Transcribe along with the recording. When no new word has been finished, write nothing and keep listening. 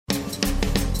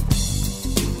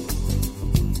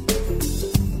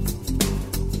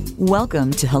Welcome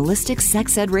to Holistic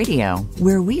Sex Ed Radio,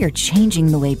 where we are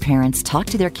changing the way parents talk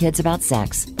to their kids about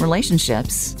sex,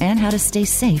 relationships, and how to stay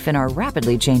safe in our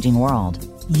rapidly changing world.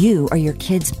 You are your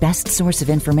kid's best source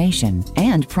of information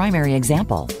and primary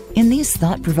example. In these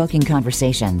thought-provoking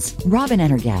conversations, Robin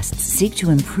and her guests seek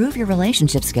to improve your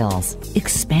relationship skills,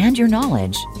 expand your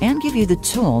knowledge, and give you the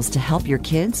tools to help your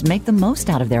kids make the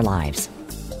most out of their lives.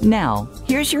 Now,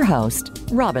 here's your host,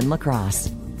 Robin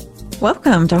LaCrosse.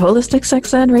 Welcome to Holistic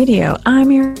Sex Ed Radio.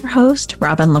 I'm your host,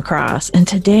 Robin LaCrosse, and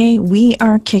today we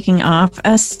are kicking off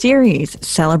a series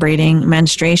celebrating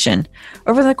menstruation.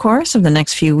 Over the course of the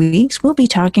next few weeks, we'll be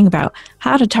talking about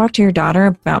how to talk to your daughter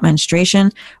about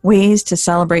menstruation, ways to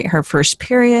celebrate her first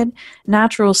period,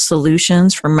 natural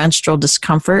solutions for menstrual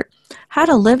discomfort, how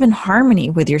to live in harmony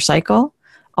with your cycle,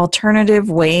 alternative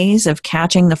ways of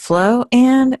catching the flow,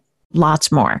 and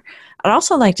lots more. I'd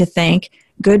also like to thank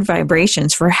Good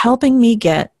Vibrations for helping me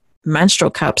get menstrual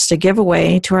cups to give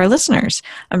away to our listeners.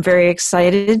 I'm very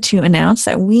excited to announce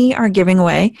that we are giving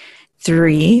away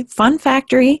 3 Fun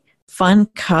Factory Fun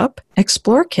Cup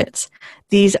Explore Kits.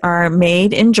 These are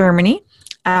made in Germany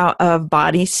out of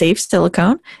body safe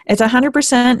silicone. It's a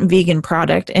 100% vegan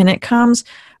product, and it comes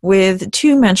with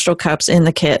 2 menstrual cups in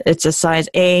the kit. It's a size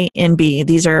A and B.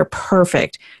 These are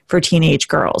perfect for teenage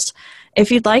girls. If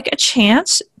you'd like a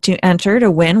chance to enter to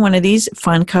win one of these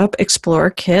Fun Cup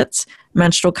Explorer Kits,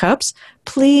 menstrual cups,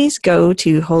 please go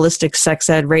to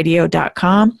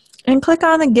holisticsexedradio.com and click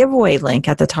on the giveaway link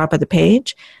at the top of the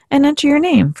page and enter your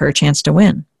name for a chance to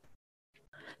win.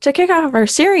 To kick off our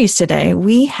series today,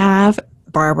 we have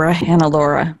Barbara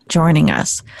Hannelore joining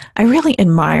us. I really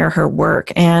admire her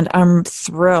work, and I'm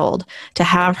thrilled to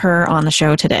have her on the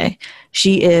show today.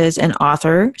 She is an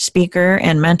author, speaker,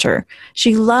 and mentor.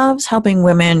 She loves helping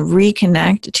women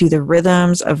reconnect to the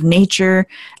rhythms of nature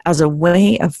as a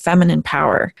way of feminine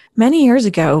power. Many years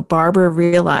ago, Barbara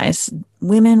realized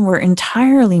women were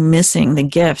entirely missing the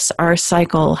gifts our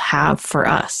cycle have for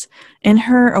us. In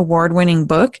her award-winning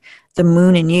book, The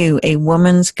Moon and You, A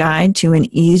Woman's Guide to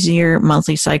an Easier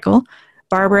Monthly Cycle,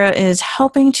 Barbara is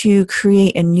helping to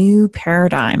create a new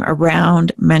paradigm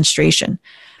around menstruation.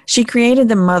 She created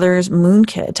the Mother's Moon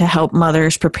Kit to help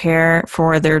mothers prepare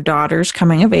for their daughters'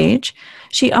 coming of age.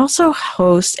 She also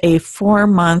hosts a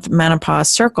 4-month menopause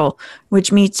circle,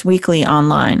 which meets weekly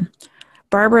online.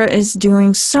 Barbara is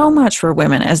doing so much for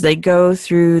women as they go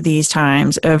through these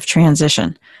times of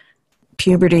transition,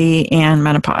 puberty, and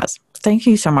menopause. Thank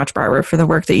you so much, Barbara, for the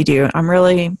work that you do. I'm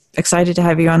really excited to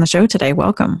have you on the show today.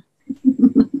 Welcome.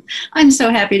 I'm so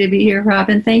happy to be here,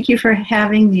 Robin. Thank you for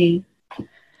having me.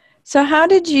 So how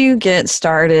did you get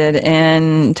started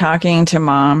in talking to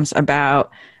moms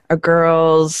about a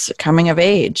girl's coming of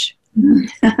age?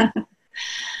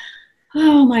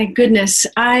 Oh, my goodness.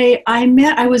 I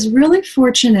was really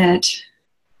fortunate.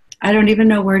 I don't even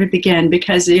know where to begin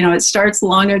because, it starts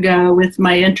long ago with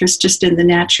my interest just in the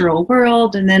natural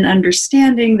world and then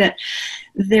understanding that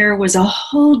there was a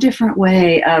whole different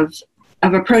way of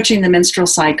approaching the menstrual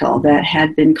cycle that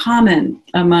had been common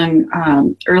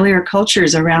among earlier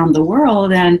cultures around the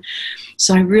world. And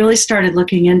so I really started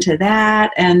looking into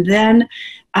that. And then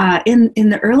in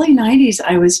the early 90s,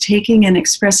 I was taking an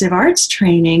expressive arts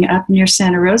training up near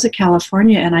Santa Rosa,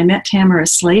 California, and I met Tamara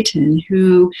Slayton,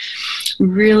 who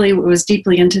really was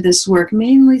deeply into this work,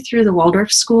 mainly through the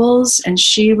Waldorf schools, and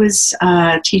she was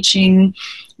teaching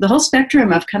the whole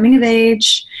spectrum of coming of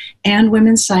age and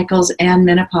women's cycles and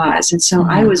menopause. And so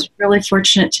I was really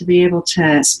fortunate to be able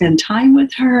to spend time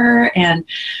with her and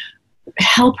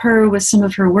help her with some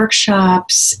of her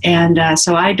workshops. And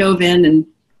so I dove in and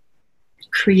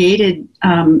created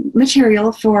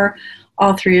material for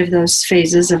all 3 of those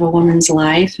phases of a woman's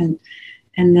life. And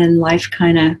then life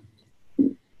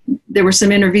there were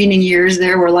some intervening years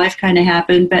there where life kind of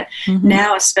happened. But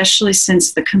now, especially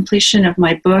since the completion of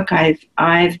my book,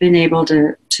 I've been able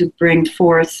to bring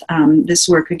forth this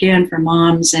work again for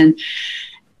moms and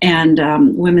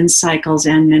women's cycles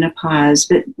and menopause.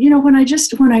 But,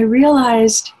 when I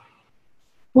realized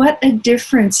what a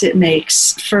difference it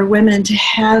makes for women to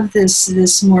have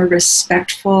this more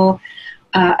respectful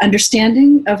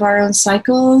understanding of our own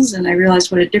cycles. And I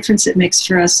realized what a difference it makes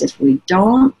for us if we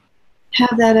don't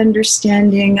have that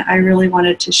understanding. I really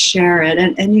wanted to share it.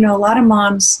 And a lot of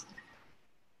moms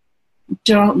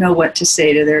don't know what to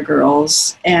say to their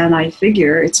girls. And I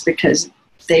figure it's because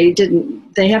they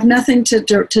have nothing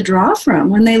to draw from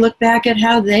when they look back at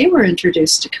how they were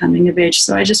introduced to coming of age.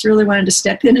 So I just really wanted to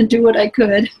step in and do what I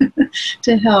could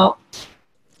to help.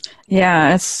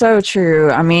 Yeah, it's so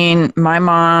true. I mean, my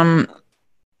mom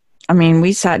I mean,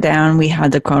 we sat down, we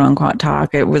had the quote unquote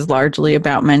talk. It was largely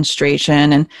about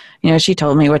menstruation. And, she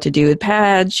told me what to do with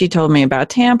pads. She told me about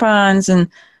tampons and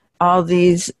all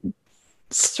these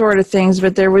sort of things,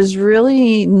 but there was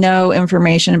really no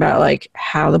information about like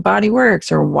how the body works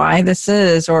or why this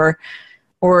is, or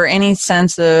any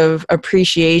sense of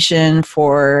appreciation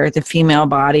for the female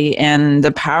body and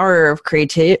the power of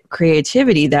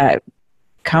creativity that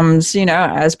comes,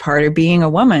 as part of being a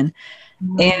woman.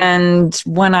 Mm-hmm. And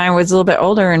when I was a little bit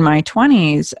older in my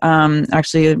 20s,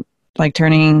 actually like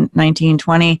turning 19,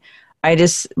 20, I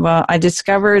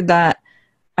discovered that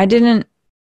I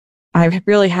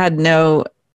really had no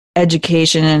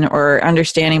education or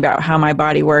understanding about how my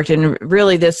body worked. And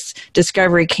really this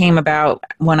discovery came about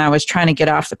when I was trying to get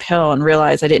off the pill and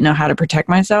realized I didn't know how to protect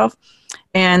myself.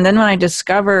 And then when I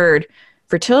discovered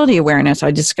fertility awareness,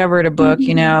 I discovered a book,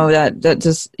 that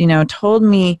just, told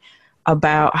me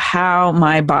about how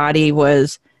my body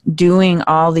was doing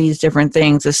all these different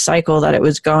things, the cycle that it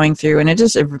was going through. And it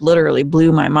literally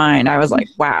blew my mind. I was like,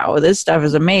 wow, this stuff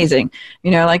is amazing.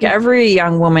 Like every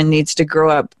young woman needs to grow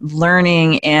up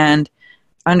learning and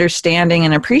understanding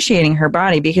and appreciating her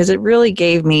body, because it really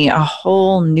gave me a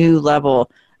whole new level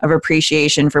of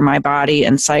appreciation for my body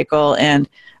and cycle and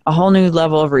a whole new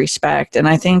level of respect. And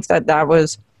I think that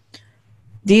was,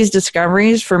 these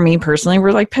discoveries for me personally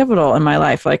were like pivotal in my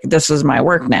life. Like, this is my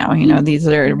work now. These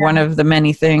are one of the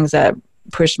many things that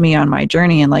pushed me on my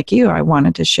journey. And like you, I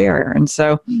wanted to share. And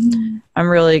so I'm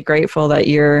really grateful that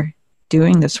you're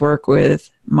doing this work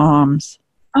with moms.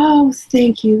 Oh,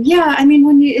 thank you. Yeah. I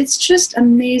mean, it's just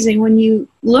amazing when you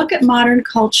look at modern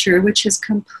culture, which has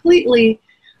completely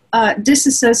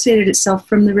disassociated itself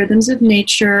from the rhythms of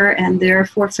nature and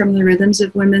therefore from the rhythms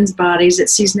of women's bodies.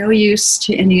 It sees no use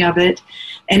to any of it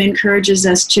and encourages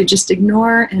us to just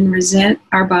ignore and resent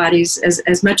our bodies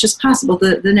as much as possible,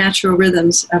 the natural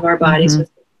rhythms of our bodies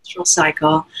with the menstrual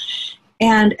cycle.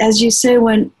 And as you say,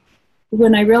 when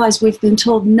I realized we've been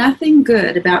told nothing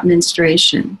good about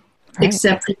menstruation, right,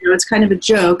 except, it's kind of a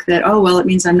joke that, oh, well, it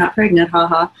means I'm not pregnant,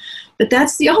 haha. But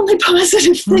that's the only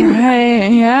positive thing.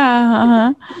 Right,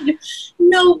 yeah. Uh-huh.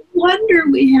 No wonder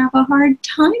we have a hard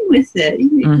time with it.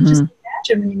 You can just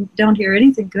imagine when you don't hear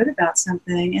anything good about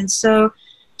something. And so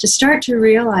to start to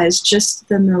realize just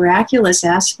the miraculous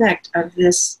aspect of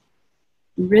this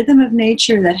rhythm of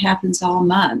nature that happens all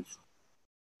month.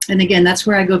 And again, that's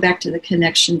where I go back to the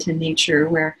connection to nature,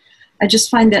 where I just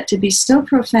find that to be so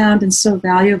profound and so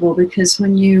valuable, because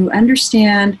when you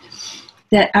understand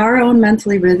that our own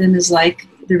monthly rhythm is like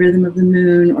the rhythm of the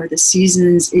moon or the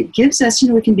seasons, it gives us,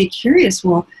 we can be curious,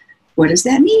 well, what does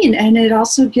that mean? And it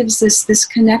also gives us this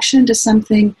connection to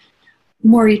something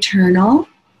more eternal.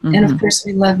 And of course,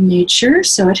 we love nature,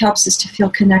 so it helps us to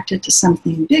feel connected to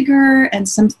something bigger and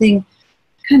something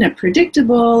kind of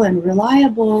predictable and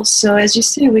reliable. So as you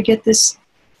say, we get this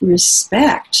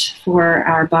respect for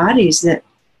our bodies that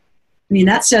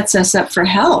sets us up for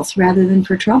health rather than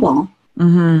for trouble.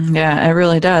 Yeah, it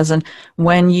really does. And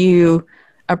when you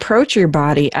approach your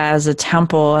body as a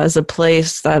temple, as a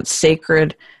place that's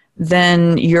sacred,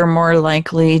 then you're more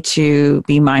likely to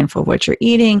be mindful of what you're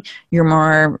eating. You're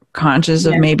more conscious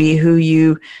of maybe who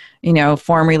you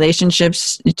form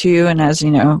relationships to. And as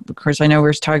of course, I know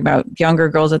we're talking about younger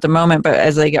girls at the moment, but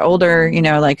as they get older,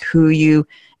 like who you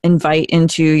invite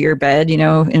into your bed,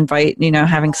 invite,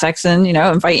 having sex in,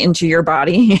 invite into your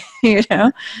body,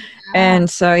 And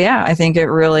so, yeah, I think it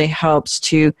really helps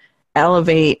to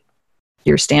elevate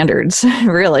your standards,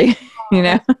 really,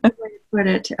 Put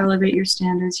it, to elevate your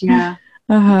standards, yeah.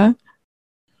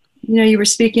 You were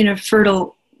speaking of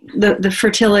the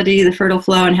fertility, the fertile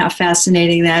flow, and how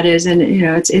fascinating that is. And,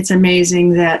 it's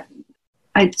amazing that,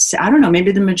 I don't know,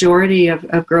 maybe the majority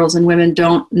of girls and women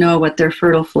don't know what their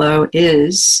fertile flow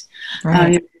is.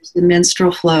 Right. There's the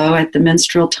menstrual flow at the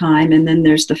menstrual time, and then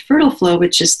there's the fertile flow,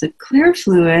 which is the clear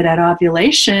fluid at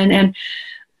ovulation. And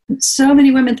so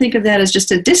many women think of that as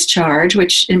just a discharge,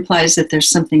 which implies that there's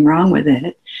something wrong with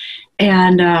it.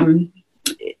 And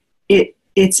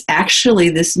it's actually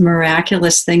this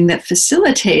miraculous thing that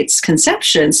facilitates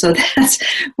conception. So that's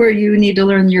where you need to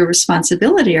learn your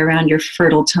responsibility around your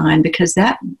fertile time, because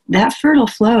that fertile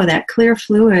flow, that clear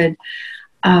fluid,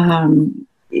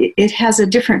 it has a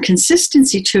different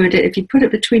consistency to it. If you put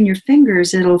it between your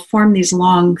fingers, it'll form these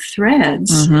long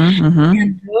threads.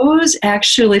 And those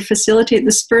actually facilitate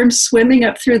the sperm swimming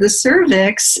up through the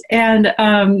cervix, and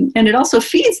it also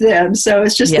feeds them. So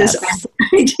it's just this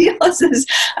ideal this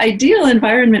ideal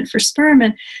environment for sperm.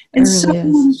 And so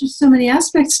there's just so many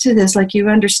aspects to this. Like, you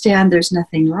understand there's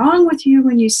nothing wrong with you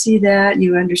when you see that.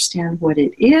 You understand what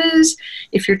it is.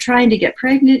 If you're trying to get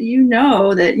pregnant, you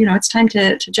know that, it's time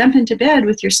to jump into bed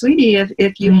with your sweetie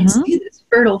if you see this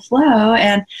fertile flow.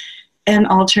 And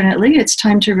alternately, it's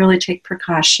time to really take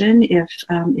precaution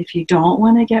if you don't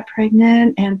want to get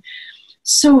pregnant. And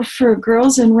so for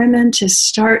girls and women to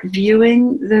start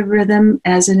viewing the rhythm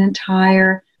as an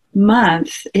entire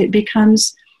month, it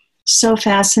becomes so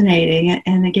fascinating.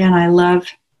 And again, I love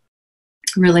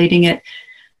relating it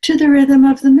to the rhythm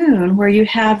of the moon, where you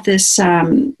have this,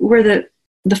 where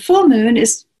the full moon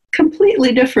is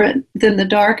completely different than the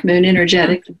dark moon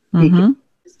energetically. Mm-hmm.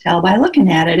 Tell by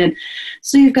looking at it. And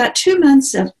so you've got 2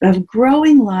 months of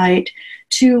growing light,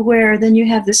 to where then you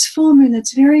have this full moon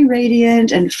that's very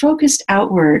radiant and focused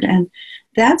outward. And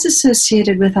that's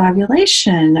associated with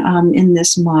ovulation in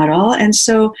this model. And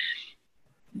so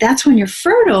that's when you're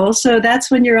fertile. So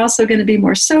that's when you're also going to be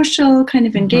more social, kind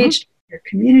of engaged in your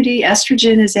community.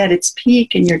 Estrogen is at its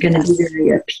peak, and you're going to be very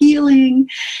appealing.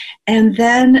 And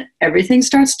then everything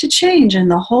starts to change,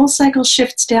 and the whole cycle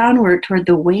shifts downward toward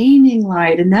the waning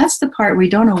light. And that's the part we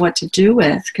don't know what to do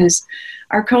with, because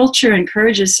our culture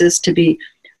encourages us to be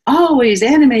always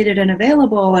animated and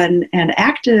available and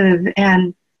active.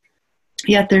 And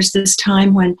yet there's this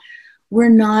time when we're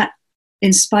not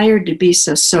inspired to be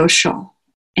so social.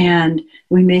 And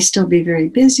we may still be very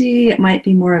busy. It might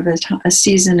be more of a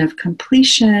season of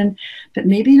completion, but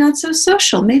maybe not so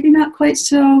social, maybe not quite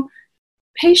so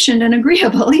patient and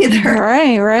agreeable either.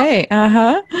 Right.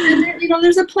 Uh-huh. And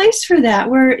there's a place for that,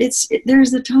 where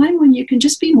there's a time when you can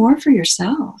just be more for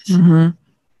yourself.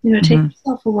 Take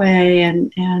yourself away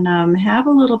and have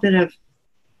a little bit of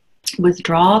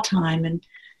withdrawal time. And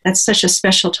that's such a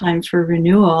special time for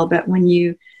renewal. But when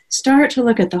you start to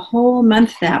look at the whole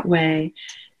month that way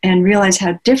and realize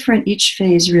how different each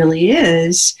phase really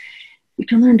is, you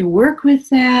can learn to work with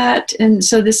that. And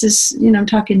so this is, I'm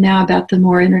talking now about the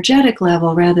more energetic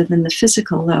level rather than the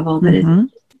physical level, but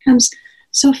it becomes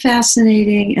so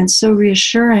fascinating and so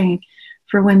reassuring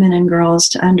for women and girls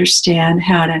to understand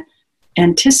how to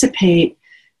anticipate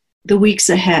the weeks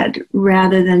ahead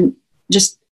rather than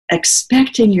just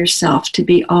expecting yourself to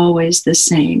be always the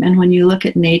same. And when you look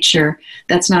at nature,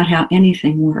 that's not how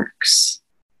anything works.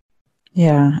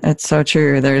 Yeah, it's so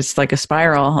true. There's like a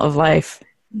spiral of life.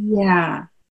 Yeah.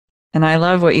 And I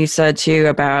love what you said too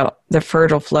about the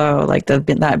fertile flow, like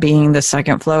that being the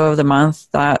second flow of the month.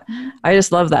 That I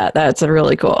just love that. That's a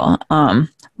really cool. I'm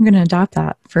going to adopt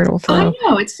that, fertile flow. I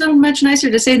know, it's so much nicer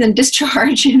to say than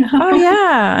discharge. Oh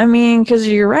yeah, I mean, because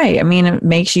you're right. I mean, it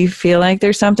makes you feel like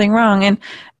there's something wrong.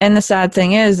 And the sad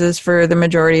thing is for the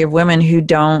majority of women who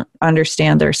don't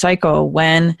understand their cycle,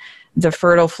 when the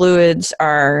fertile fluids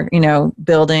are,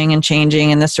 building and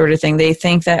changing and this sort of thing, they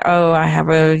think that, I have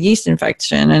a yeast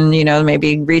infection and,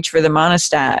 maybe reach for the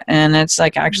monostat. And it's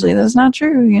like, actually, that's not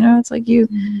true. It's like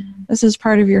this is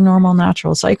part of your normal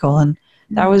natural cycle. And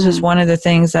that was just one of the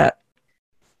things that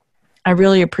I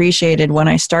really appreciated when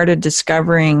I started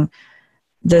discovering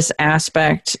this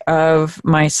aspect of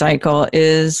my cycle,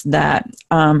 is that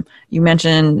you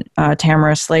mentioned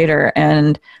Tamara Slater,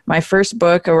 and my first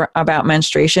book about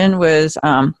menstruation was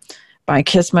by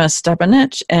Kisma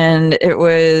Stepanich, and it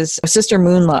was Sister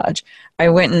Moon Lodge. I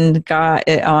went and got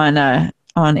it on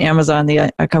Amazon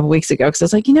a couple weeks ago, because I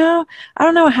was like, I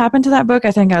don't know what happened to that book.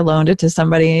 I think I loaned it to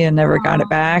somebody and never got it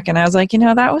back. And I was like,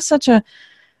 that was such a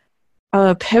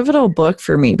pivotal book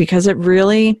for me, because it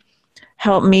really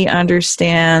helped me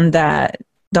understand that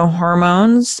the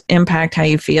hormones impact how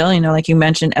you feel. Like you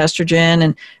mentioned estrogen,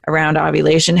 and around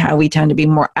ovulation, how we tend to be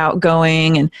more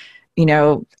outgoing, and,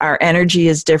 our energy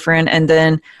is different. And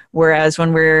then whereas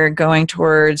when we're going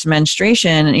towards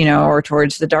menstruation, or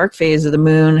towards the dark phase of the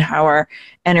moon, how our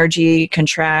energy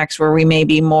contracts, where we may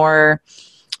be more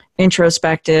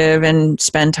introspective and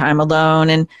spend time alone,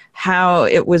 and how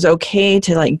it was okay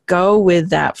to go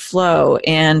with that flow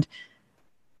and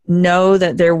know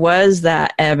that there was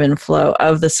that ebb and flow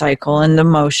of the cycle and the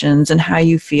motions and how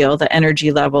you feel, the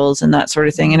energy levels and that sort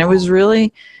of thing. And it was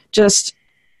really just,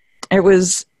 it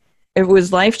was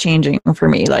life-changing for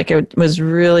me. It was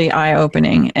really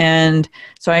eye-opening. And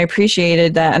so I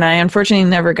appreciated that. And I unfortunately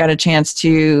never got a chance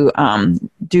to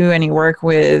do any work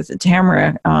with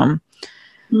Tamara.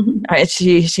 I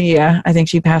think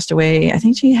she passed away. I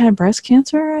think she had breast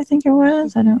cancer. I think it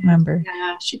was. I don't remember.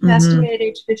 Yeah, she passed away at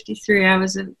age 53. I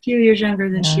was a few years younger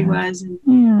than she was, and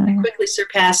I quickly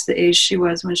surpassed the age she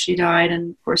was when she died. And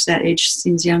of course, that age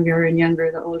seems younger and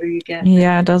younger the older you get.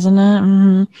 Yeah, doesn't it?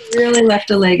 Mm-hmm. She really left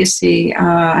a legacy.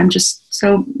 I'm just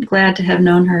so glad to have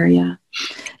known her. Yeah.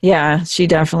 Yeah, she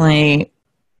definitely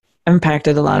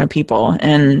impacted a lot of people,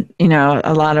 and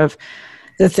a lot of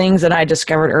the things that I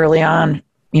discovered early on,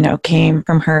 came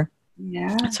from her.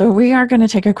 Yeah. So we are going to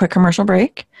take a quick commercial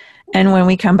break. And when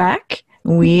we come back,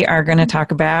 we are going to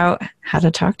talk about how to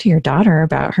talk to your daughter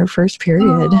about her first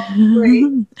period. Oh, great.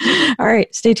 All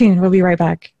right. Stay tuned. We'll be right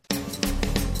back.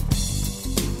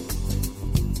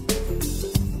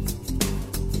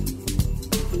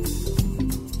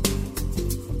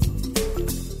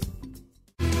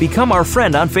 Become our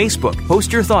friend on Facebook.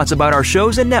 Post your thoughts about our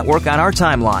shows and network on our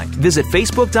timeline. Visit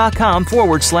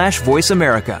facebook.com/Voice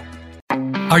America.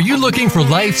 Are you looking for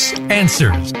life's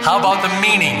answers? How about the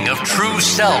meaning of true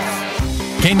self?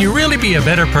 Can you really be a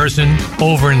better person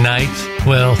overnight?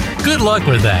 Well, good luck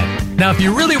with that. Now, if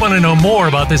you really want to know more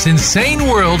about this insane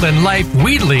world and life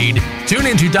we lead, tune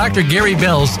into Dr. Gary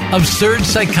Bell's Absurd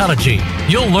Psychology.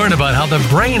 You'll learn about how the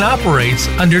brain operates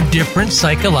under different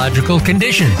psychological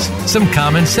conditions. Some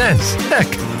common sense. Heck,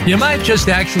 you might just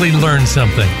actually learn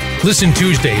something. Listen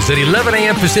Tuesdays at 11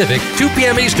 a.m. Pacific, 2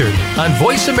 p.m. Eastern on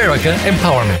Voice America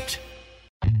Empowerment.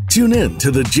 Tune in to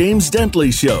The James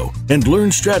Dentley Show and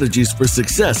learn strategies for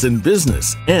success in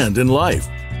business and in life.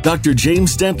 Dr.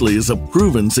 James Dentley is a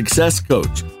proven success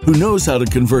coach who knows how to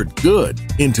convert good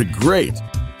into great.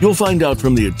 You'll find out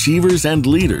from the achievers and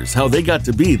leaders how they got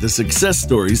to be the success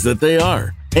stories that they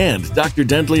are. And Dr.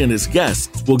 Dentley and his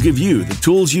guests will give you the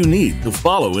tools you need to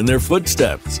follow in their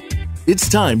footsteps. It's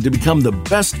time to become the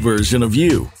best version of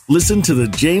you. Listen to The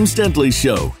James Dentley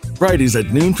Show, Fridays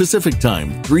at noon Pacific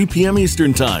Time, 3 p.m.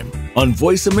 Eastern Time on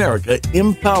Voice America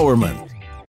Empowerment.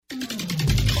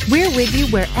 We're with you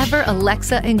wherever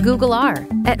Alexa and Google are.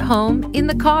 At home, in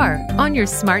the car, on your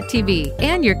smart TV,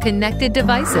 and your connected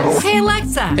devices. Hey,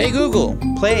 Alexa. Hey, Google.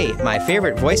 Play my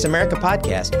favorite Voice America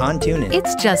podcast on TuneIn.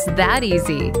 It's just that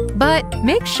easy. But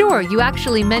make sure you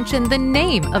actually mention the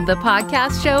name of the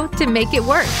podcast show to make it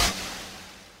work.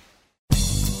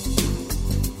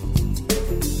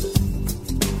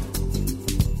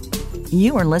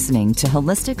 You are listening to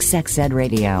Holistic Sex Ed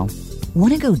Radio.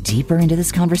 Want to go deeper into this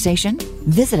conversation?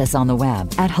 Visit us on the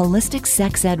web at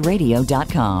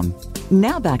holisticsexedradio.com.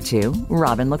 Now back to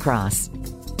Robin LaCrosse.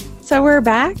 So we're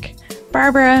back.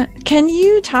 Barbara, can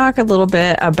you talk a little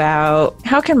bit about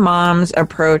how can moms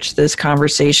approach this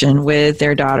conversation with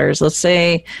their daughters? Let's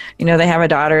say, they have a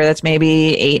daughter that's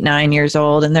maybe 8, 9 years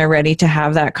old and they're ready to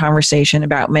have that conversation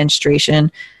about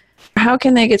menstruation. How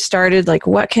can they get started? Like,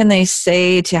 what can they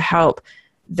say to help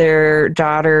their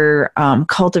daughter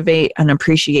cultivate an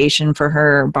appreciation for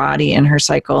her body and her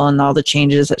cycle and all the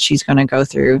changes that she's going to go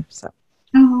through? So.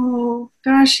 Oh,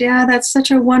 gosh, yeah, that's such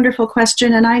a wonderful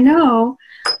question. And I know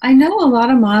a lot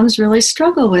of moms really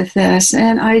struggle with this.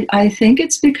 And I think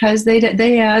it's because they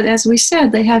as we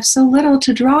said, they have so little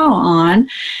to draw on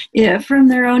from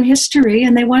their own history,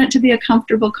 and they want it to be a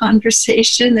comfortable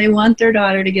conversation. They want their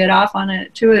daughter to get off on a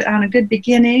good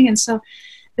beginning. And so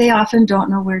they often don't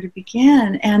know where to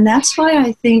begin. And that's why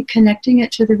I think connecting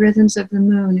it to the rhythms of the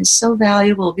moon is so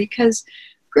valuable, because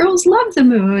girls love the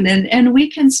moon, and we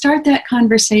can start that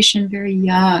conversation very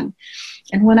young.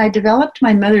 And when I developed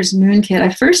my Mother's Moon Kit, I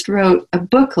first wrote a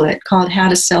booklet called How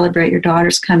to Celebrate Your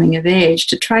Daughter's Coming of Age,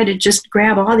 to try to just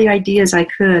grab all the ideas I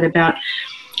could about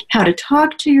how to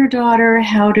talk to your daughter,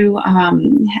 how to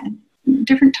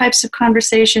different types of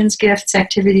conversations, gifts,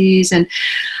 activities, and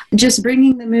just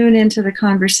bringing the moon into the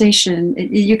conversation.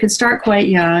 You can start quite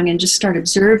young and just start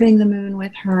observing the moon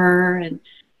with her. And,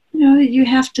 you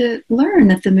have to learn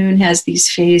that the moon has these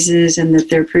phases and that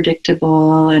they're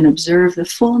predictable, and observe the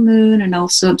full moon and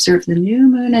also observe the new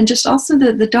moon, and just also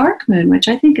the dark moon, which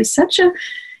I think is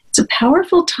it's a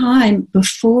powerful time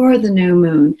before the new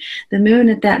moon. The moon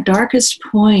at that darkest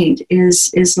point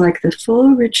is like the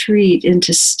full retreat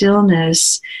into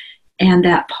stillness and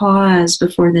that pause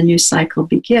before the new cycle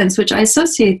begins, which I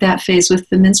associate that phase with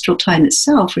the menstrual time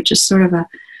itself, which is sort of a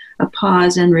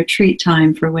pause and retreat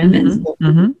time for women.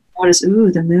 Mm-hmm. Notice,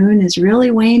 the moon is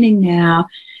really waning now,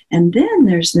 and then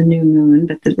there's the new moon,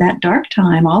 but that dark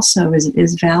time also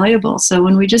is valuable. So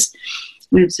when we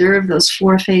observe those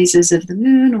 4 phases of the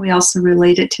moon, we also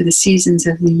relate it to the seasons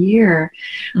of the year.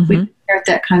 Mm-hmm. We start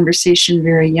that conversation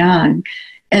very young.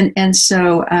 And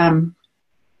so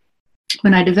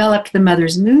when I developed the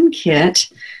Mother's Moon Kit,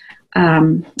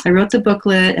 I wrote the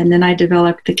booklet, and then I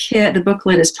developed the kit. The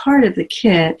booklet is part of the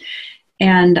kit,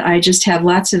 and I just have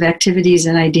lots of activities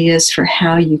and ideas for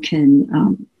how you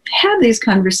can have these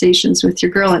conversations with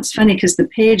your girl. It's funny because the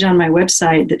page on my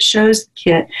website that shows the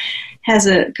kit has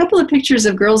a couple of pictures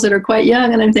of girls that are quite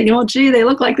young, and I'm thinking, well, gee, they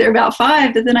look like they're about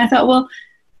 5. But then I thought, well,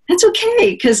 that's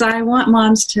okay, because I want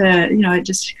moms to, it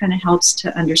just kind of helps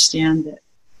to understand that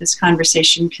this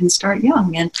conversation can start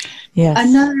young. And yes.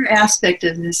 Another aspect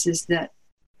of this is that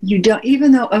you don't,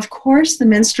 even though, of course, the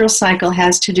menstrual cycle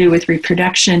has to do with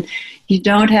reproduction, you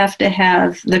don't have to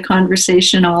have the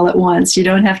conversation all at once. You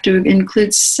don't have to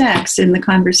include sex in the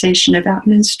conversation about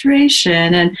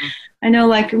menstruation. And I know,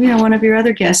 like, one of your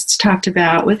other guests talked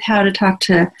about with how to talk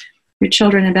to your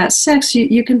children about sex,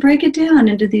 you can break it down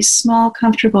into these small,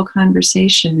 comfortable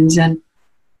conversations. And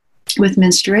with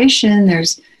menstruation,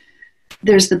 there's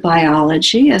the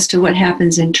biology as to what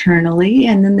happens internally,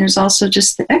 and then there's also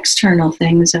just the external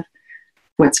things of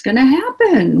what's going to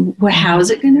happen, how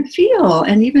is it going to feel,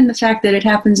 and even the fact that it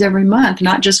happens every month,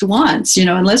 not just once.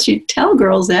 Unless you tell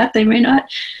girls that, they may not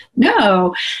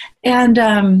know. And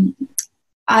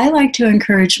I like to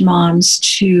encourage moms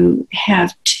to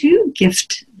have 2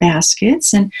 gift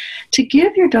baskets and to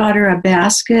give your daughter a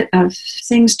basket of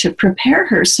things to prepare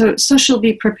her, so she'll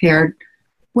be prepared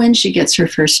when she gets her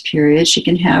first period. She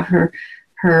can have her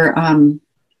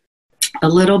a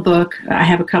little book. I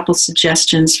have a couple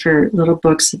suggestions for little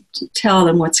books to tell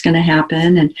them what's going to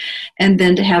happen, and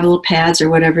then to have little pads or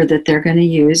whatever that they're going to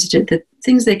use, the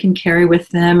things they can carry with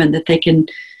them and that they can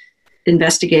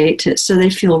investigate so they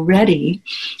feel ready.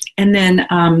 And then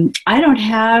I don't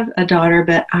have a daughter,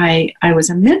 but I was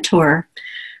a mentor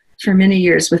for many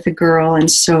years with a girl, and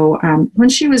so when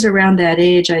she was around that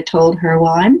age, I told her,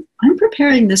 well, I'm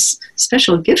preparing this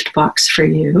special gift box for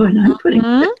you, and I'm putting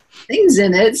things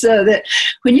in it so that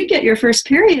when you get your first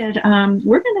period,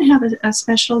 we're going to have a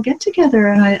special get-together,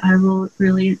 and I will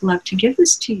really love to give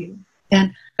this to you.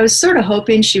 And I was sort of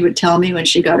hoping she would tell me when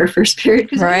she got her first period.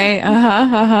 Right,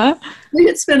 We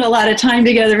had spent a lot of time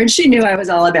together, and she knew I was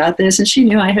all about this, and she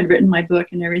knew I had written my book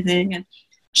and everything, and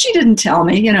she didn't tell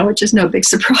me, which is no big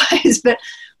surprise. But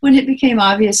when it became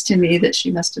obvious to me that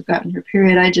she must have gotten her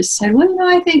period, I just said, well,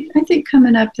 I think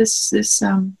coming up this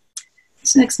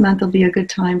next month will be a good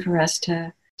time for us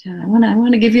to I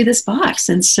want to give you this box.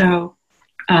 And so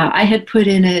I had put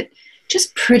in it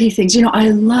just pretty things. I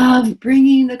love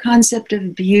bringing the concept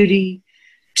of beauty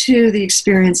to the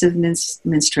experience of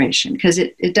menstruation, because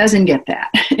it doesn't get that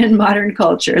in modern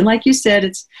culture. And like you said,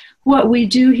 it's what we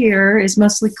do here is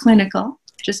mostly clinical.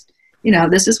 Just,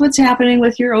 this is what's happening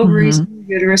with your ovaries and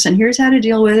your uterus, and here's how to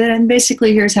deal with it, and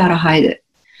basically here's how to hide it.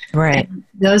 Right. And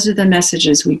those are the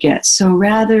messages we get. So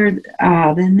rather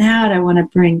than that, I want to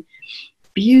bring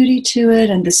beauty to it,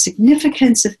 and the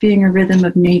significance of being a rhythm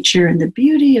of nature, and the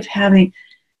beauty of having,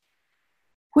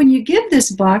 when you give this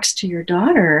box to your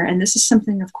daughter, and this is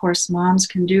something, of course, moms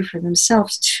can do for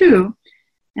themselves too,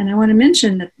 and I want to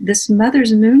mention that this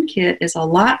Mother's Moon Kit is a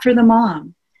lot for the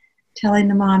mom, telling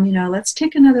the mom, let's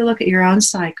take another look at your own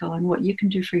cycle and what you can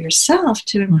do for yourself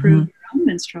to improve your own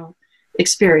menstrual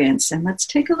experience, and let's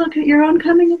take a look at your own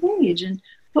coming of age, and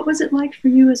what was it like for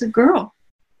you as a girl?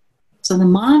 So the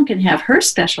mom can have her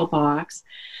special box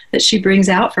that she brings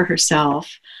out for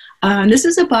herself. This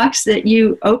is a box that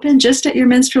you open just at your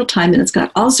menstrual time, and it's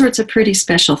got all sorts of pretty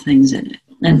special things in it.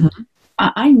 And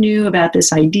I knew about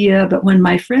this idea, but when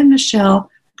my friend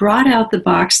Michelle brought out the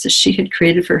box that she had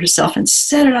created for herself and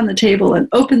set it on the table and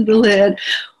opened the lid,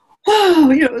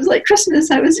 whoa, it was like Christmas.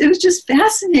 It was just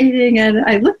fascinating. And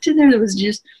I looked in there was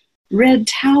just red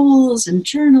towels and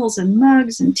journals and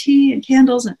mugs and tea and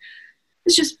candles, and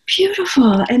it's just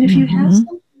beautiful. And if you have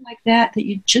something like that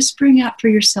you just bring out for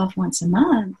yourself once a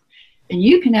month, and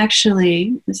you can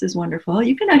actually, this is wonderful,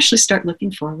 you can actually start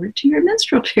looking forward to your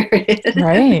menstrual period.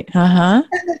 Right.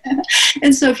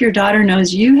 And so if your daughter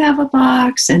knows you have a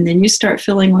box, and then you start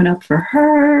filling one up for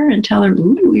her and tell her,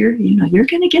 ooh, you're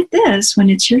going to get this when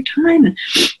it's your time. And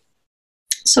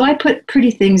so I put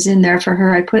pretty things in there for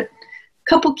her. I put a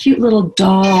couple cute little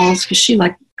dolls, because she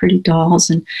liked pretty dolls.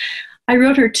 And I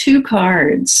wrote her 2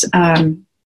 cards.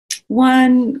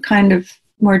 One kind of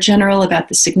more general about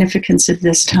the significance of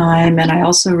this time, and I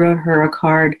also wrote her a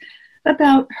card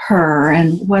about her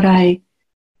and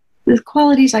the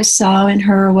qualities I saw in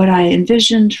her, what I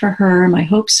envisioned for her, my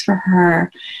hopes for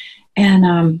her.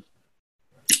 And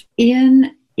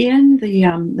in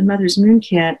the Mother's Moon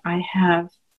Kit, I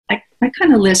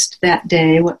kind of list that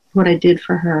day, what I did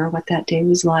for her, what that day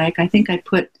was like. I think I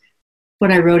put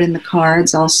what I wrote in the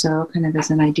cards also kind of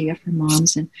as an idea for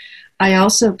moms. And I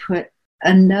also put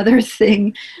another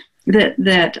thing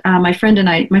that my friend and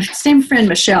I, my same friend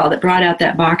Michelle that brought out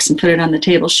that box and put it on the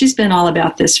table, she's been all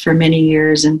about this for many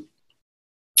years. And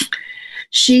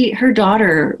her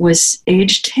daughter was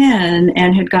age 10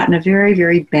 and had gotten a very,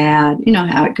 very bad, you know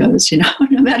how it goes,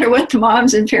 no matter what the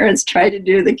moms and parents try to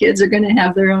do, the kids are going to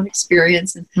have their own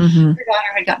experience. And her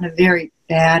daughter had gotten a very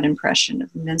bad impression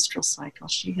of the menstrual cycle.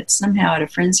 She had somehow at a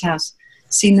friend's house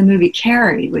seen the movie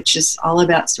Carrie, which is all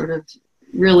about sort of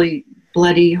really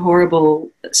bloody, horrible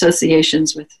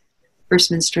associations with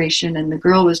first menstruation. And the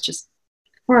girl was just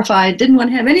horrified, didn't want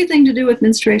to have anything to do with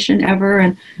menstruation ever.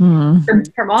 And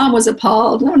her mom was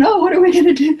appalled. Oh no, what are we going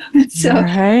to do? And so,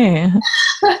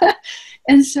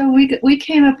 and so we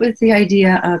came up with the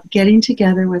idea of getting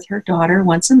together with her daughter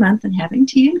once a month and having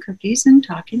tea and cookies and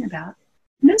talking about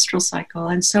menstrual cycle.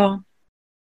 And so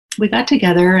we got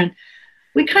together and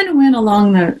we kind of went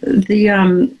along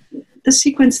the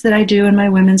sequence that I do in my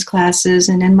women's classes,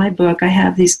 and in my book I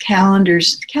have these calendar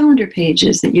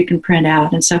pages that you can print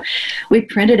out. And so we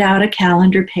printed out a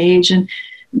calendar page and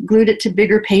glued it to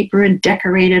bigger paper and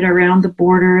decorated around the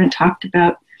border and talked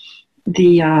about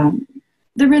the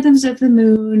rhythms of the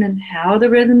moon and how the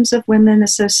rhythms of women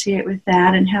associate with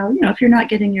that, and how, if you're not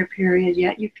getting your period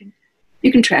yet, you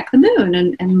can track the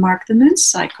moon and mark the moon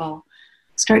cycle,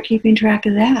 start keeping track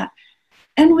of that.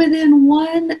 And within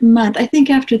 1 month, I think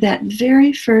after that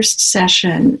very first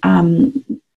session,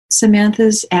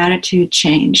 Samantha's attitude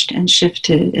changed and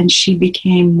shifted, and she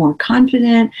became more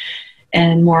confident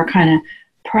and more kind of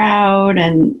proud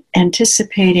and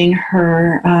anticipating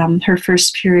her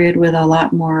first period with a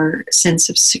lot more sense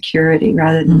of security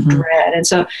rather than dread. And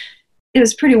so it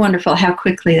was pretty wonderful how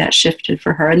quickly that shifted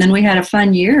for her. And then we had a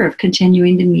fun year of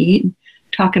continuing to meet and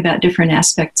talk about different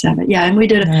aspects of it. Yeah, and we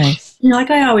did, like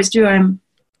I always do, I'm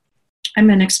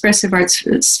an expressive arts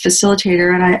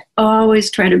facilitator, and I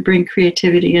always try to bring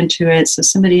creativity into it. So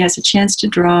somebody has a chance to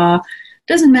draw.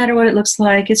 Doesn't matter what it looks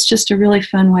like. It's just a really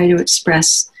fun way to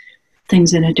express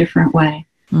things in a different way.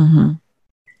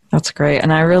 That's great.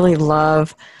 And I really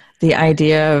love the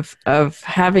idea of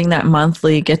having that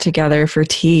monthly get together for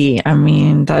tea. I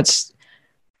mean, that's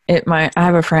it. I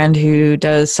have a friend who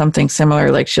does something similar.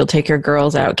 Like, she'll take her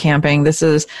girls out camping.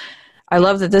 I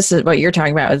love that this is what you're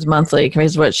talking about is monthly,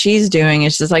 because what she's doing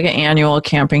is just like an annual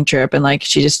camping trip. And like,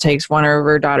 she just takes one of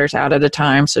her daughters out at a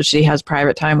time. So she has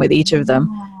private time with each of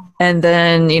them. And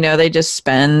then, they just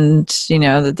spend,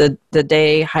 the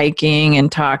day hiking and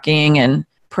talking and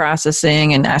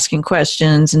processing and asking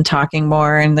questions and talking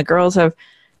more. And the girls have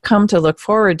come to look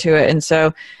forward to it. And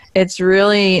so it's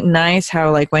really nice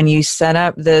how, like, when you set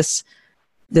up this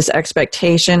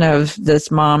expectation of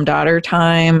this mom-daughter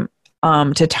time,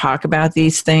 to talk about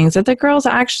these things, that the girls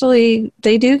actually,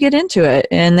 they do get into it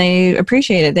and they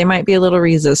appreciate it. They might be a little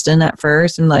resistant at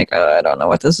first and like, oh, I don't know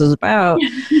what this is about.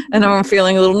 And I'm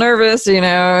feeling a little nervous,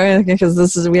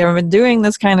 because we haven't been doing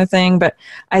this kind of thing. But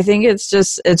I think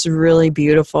it's really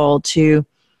beautiful to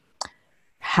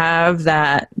have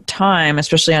that time,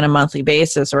 especially on a monthly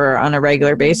basis or on a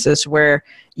regular basis, where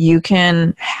you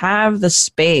can have the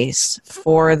space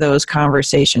for those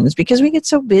conversations, because we get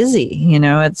so busy.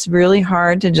 It's really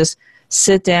hard to just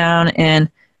sit down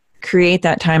and create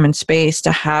that time and space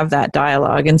to have that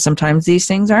dialogue. And sometimes these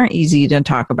things aren't easy to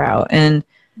talk about. And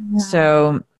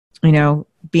so,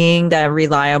 being that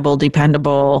reliable,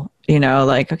 dependable,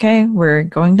 like, okay, we're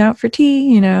going out for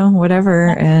tea,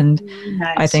 whatever. And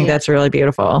nice, I think that's really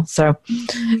beautiful. So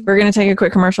we're going to take a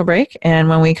quick commercial break. And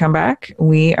when we come back,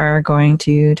 we are going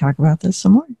to talk about this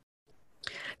some more.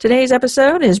 Today's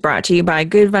episode is brought to you by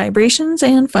Good Vibrations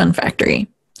and Fun Factory.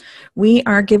 We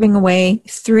are giving away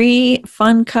 3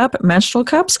 Fun Cup menstrual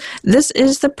cups. This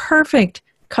is the perfect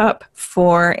cup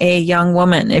for a young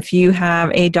woman. If you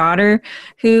have a daughter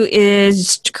who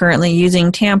is currently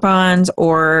using tampons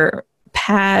or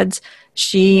pads,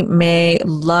 she may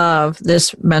love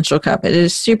this menstrual cup. It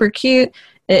is super cute.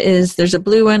 There's a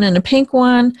blue one and a pink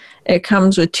one. It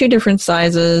comes with 2 different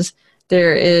sizes.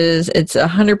 It's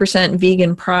 100%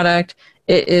 vegan product.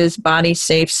 It is body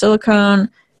safe silicone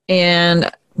and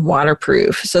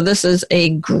waterproof. So this is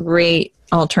a great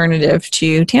alternative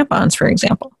to tampons, for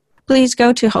example. Please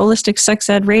go to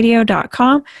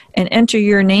holisticsexedradio.com and enter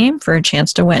your name for a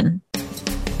chance to win.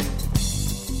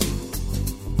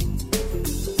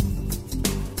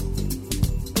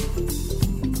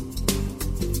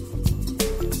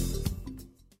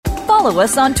 Follow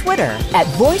us on Twitter at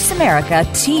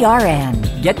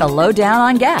VoiceAmericaTRN. Get the lowdown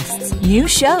on guests, new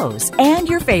shows, and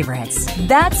your favorites.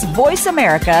 That's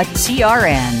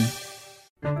VoiceAmericaTRN.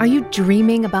 Are you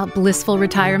dreaming about blissful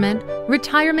retirement?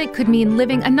 Retirement could mean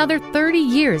living another 30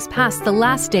 years past the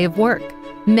last day of work.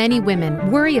 Many women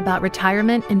worry about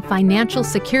retirement and financial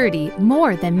security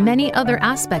more than many other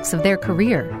aspects of their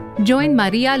career. Join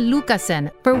Maria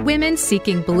Lucasen for Women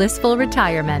Seeking Blissful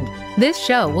Retirement. This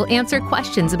show will answer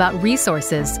questions about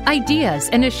resources, ideas,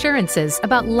 and assurances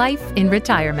about life in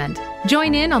retirement.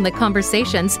 Join in on the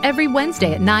conversations every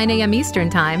Wednesday at 9 a.m.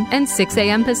 Eastern Time and 6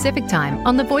 a.m. Pacific Time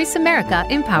on the Voice America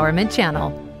Empowerment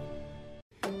Channel.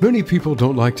 Many people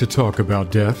don't like to talk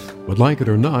about death, but like it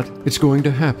or not, it's going to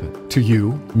happen to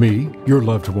you, me, your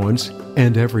loved ones,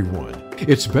 and everyone.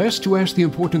 It's best to ask the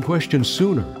important questions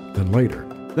sooner than later.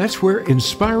 That's where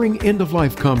inspiring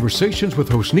end-of-life conversations with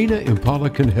host Nina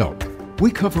Impala can help. We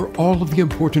cover all of the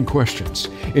important questions,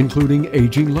 including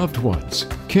aging loved ones,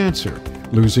 cancer,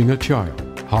 losing a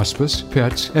child, hospice,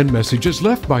 pets, and messages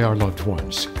left by our loved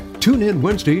ones. Tune in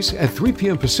Wednesdays at 3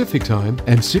 p.m. Pacific Time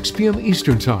and 6 p.m.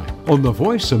 Eastern Time on the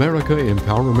Voice America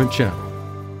Empowerment Channel.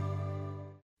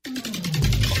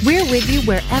 We're with you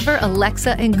wherever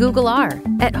Alexa and Google are.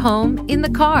 At home, in the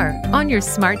car, on your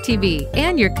smart TV,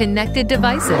 and your connected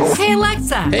devices. Hey,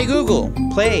 Alexa. Hey, Google.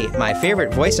 Play my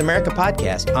favorite Voice America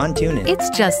podcast on TuneIn. It's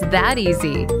just that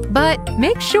easy. But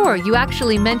make sure you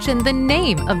actually mention the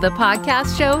name of the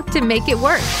podcast show to make it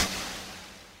work.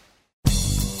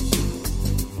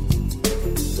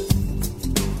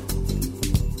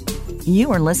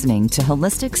 You are listening to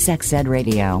Holistic Sex Ed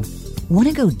Radio. Want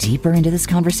to go deeper into this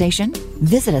conversation?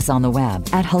 Visit us on the web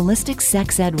at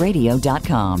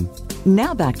holisticsexedradio.com.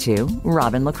 Now back to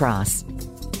Robin LaCrosse.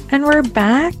 And we're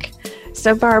back.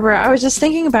 So, Barbara, I was just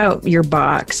thinking about your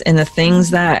box and the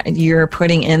things that you're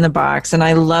putting in the box. And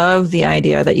I love the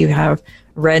idea that you have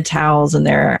red towels in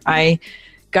there. I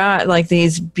got like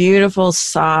these beautiful,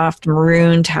 soft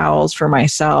maroon towels for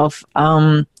myself.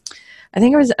 I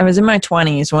think I was in my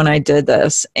 20s when I did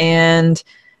this, and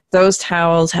those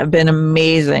towels have been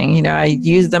amazing. You know, I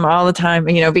use them all the time,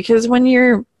 you know, because when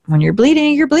you're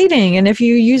bleeding, you're bleeding. And if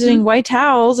you're using white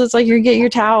towels, it's like you get your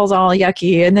towels all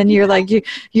yucky. And then you're like,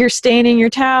 you're staining your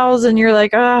towels and you're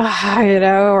like, oh, you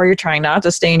know, or you're trying not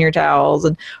to stain your towels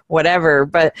and whatever.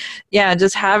 But yeah,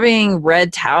 just having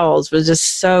red towels was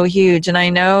just so huge. And I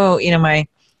know, you know,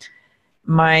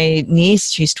 my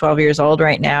niece, she's 12 years old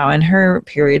right now, and her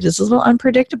period is a little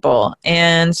unpredictable.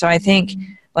 And so I think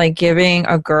like giving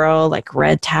a girl like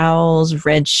red towels,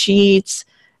 red sheets,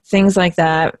 things like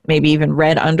that, maybe even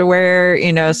red underwear,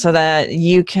 you know, so that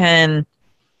you can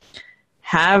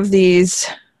have these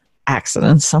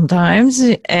accidents sometimes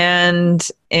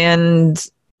and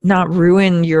not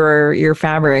ruin your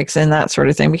fabrics and that sort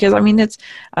of thing. Because I mean, I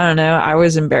don't know, I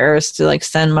was embarrassed to like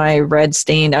send my red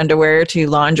stained underwear to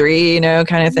laundry, you know,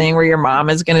 kind of thing, where your mom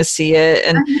is going to see it.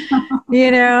 And, you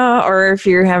know, or if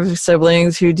you have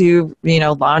siblings who do, you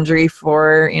know, laundry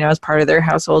for, you know, as part of their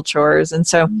household chores. And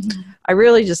so I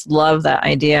really just love that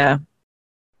idea.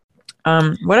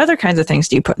 What other kinds of things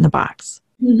do you put in the box?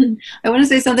 I want to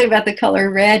say something about the color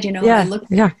red. You know, go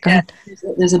ahead.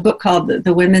 There's a book called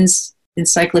The Women's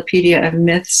Encyclopedia of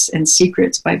Myths and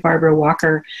Secrets by Barbara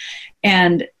Walker.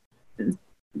 And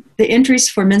the entries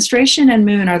for menstruation and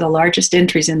moon are the largest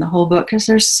entries in the whole book because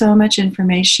there's so much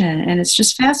information. And it's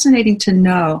just fascinating to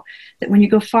know that when you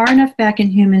go far enough back in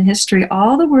human history,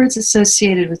 all the words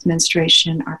associated with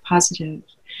menstruation are positive.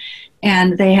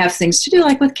 And they have things to do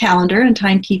like with calendar and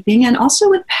timekeeping, and also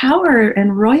with power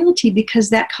and royalty, because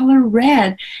that color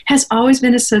red has always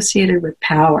been associated with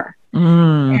power.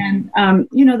 And,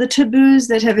 you know, the taboos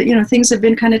that have, you know, things have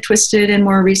been kind of twisted in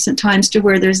more recent times to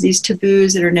where there's these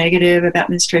taboos that are negative about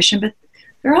menstruation, but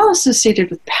they're all associated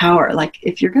with power. Like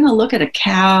if you're going to look at a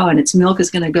cow and its milk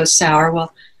is going to go sour,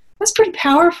 well, that's pretty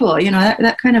powerful. You know,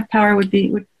 that kind of power would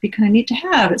be kind of neat to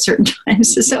have at certain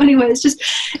times. So anyway,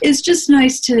 it's just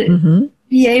nice to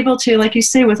be able to, like you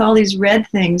say, with all these red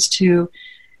things, to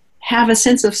have a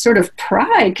sense of sort of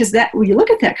pride, because that when you look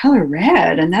at that color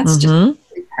red, and that's just a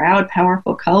really proud,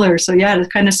 powerful color. So yeah, to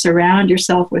kind of surround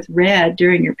yourself with red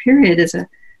during your period is a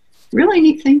really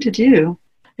neat thing to do.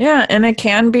 Yeah, and it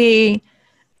can be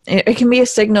a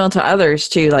signal to others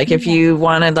too. Like if you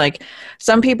wanted, like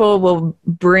some people will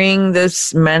bring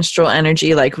this menstrual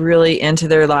energy like really into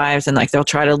their lives, and like they'll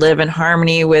try to live in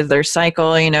harmony with their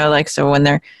cycle, you know, like so when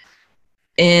they're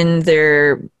in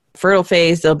their fertile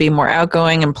phase, they'll be more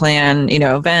outgoing and plan, you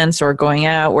know, events or going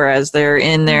out, whereas they're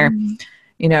in their,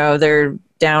 you know, their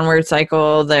downward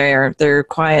cycle, their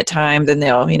quiet time, then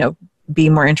they'll, you know, be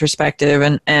more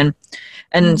introspective. And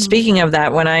speaking of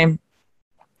that, when I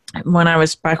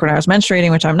was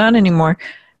menstruating, which I'm not anymore,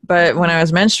 but when I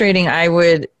was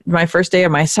menstruating, my first day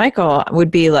of my cycle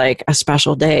would be like a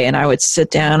special day, and I would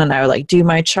sit down and I would like do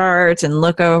my charts and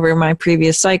look over my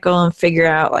previous cycle and figure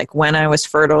out like when I was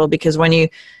fertile, because when you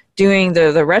doing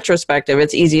the retrospective,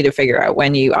 it's easy to figure out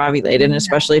when you ovulated, and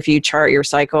especially if you chart your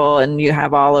cycle and you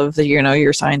have all of the,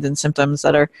 your signs and symptoms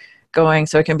that are going.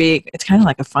 So it's kind of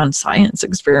like a fun science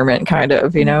experiment kind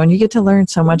of, and you get to learn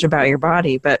so much about your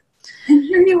body. And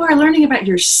here you are learning about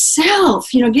yourself,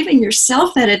 giving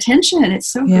yourself that attention. It's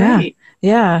so great.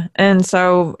 Yeah. And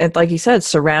so, like you said,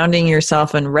 surrounding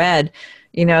yourself in red,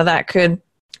 that could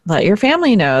let your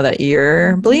family know that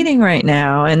you're bleeding right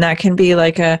now. And that can be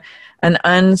like an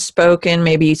unspoken,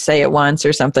 maybe you say it once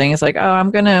or something. It's like, oh,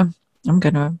 I'm going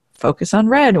to focus on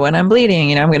red when I'm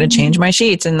bleeding. I'm going to change my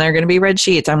sheets and they're going to be red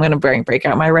sheets. I'm going to break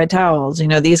out my red towels,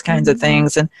 these kinds of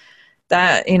things. And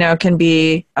that, can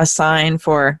be a sign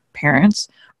for parents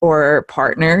or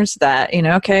partners that,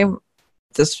 okay,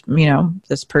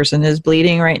 this person is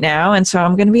bleeding right now. And so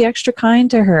I'm going to be extra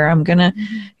kind to her. I'm going to,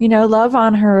 love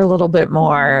on her a little bit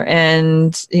more.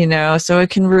 And, so it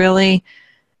can really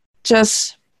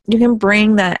you can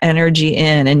bring that energy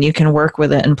in and you can work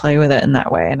with it and play with it in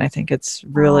that way. And I think it's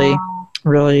really,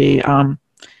 really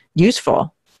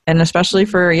useful. And especially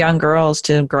for young girls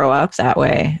to grow up that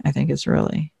way, I think is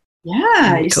really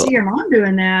you cool. See your mom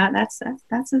doing that.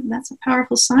 That's a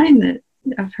powerful sign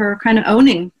of her kind of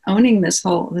owning this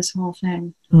whole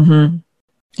thing. Mm-hmm.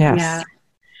 Yes. Yeah.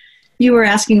 You were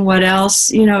asking what else,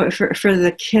 for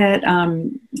the kit,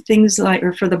 things like,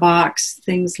 or for the box,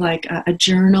 things like a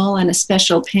journal and a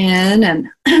special pen and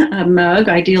a mug,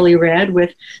 ideally red,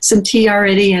 with some tea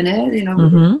already in it.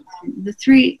 The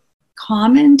three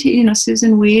common tea,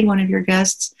 Susan Weed, one of your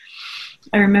guests,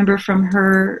 I remember from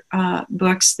her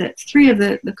books that three of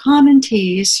the common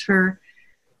teas for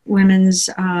women's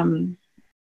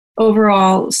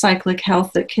overall cyclic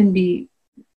health that can be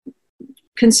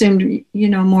consumed,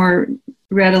 more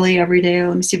readily every day.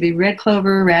 Let me see, it'd be red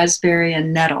clover, raspberry,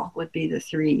 and nettle would be the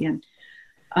three. And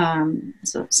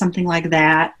so something like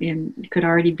that could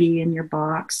already be in your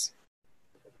box.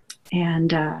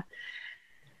 And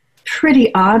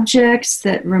pretty objects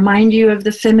that remind you of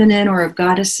the feminine or of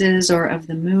goddesses or of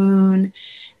the Moon.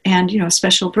 And, a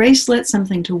special bracelet,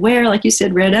 something to wear, like you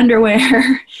said, red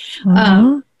underwear.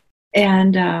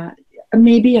 And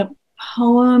maybe a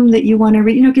poem that you want to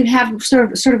read. You could have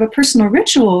sort of a personal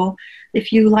ritual.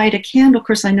 If you light a candle, of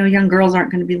course, I know young girls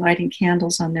aren't going to be lighting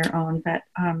candles on their own, but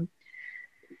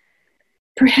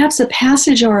perhaps a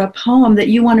passage or a poem that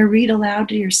you want to read aloud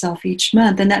to yourself each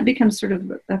month. And that becomes sort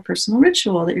of a personal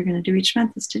ritual that you're going to do each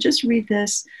month, is to just read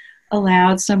this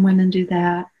aloud. Some women do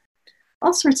that.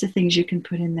 All sorts of things you can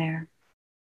put in there.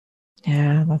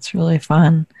 Yeah, that's really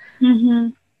fun. Mm-hmm.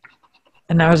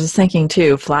 And I was just thinking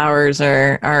too, flowers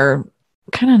are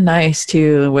kind of nice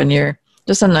too when you're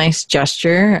just a nice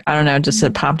gesture. I don't know, just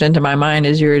it popped into my mind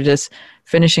as you were just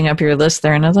finishing up your list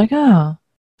there. And I was like, oh,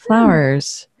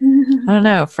 flowers. I don't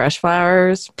know, fresh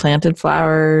flowers, planted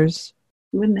flowers.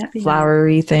 Wouldn't that be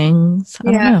flowery things?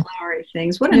 I don't know. Flowery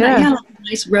things. What a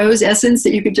nice rose essence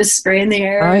that you could just spray in the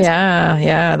air. Oh,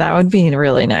 yeah. That would be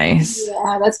really nice.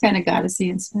 Yeah, that's kind of goddessy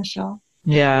and special.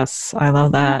 Yes, I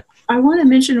love that. I want to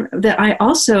mention that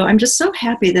I'm just so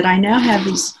happy that I now have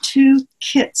these two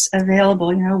kits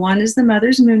available. One is the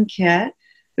Mother's Moon kit,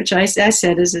 which I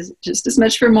said is just as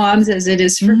much for moms as it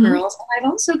is for girls. And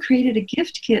I've also created a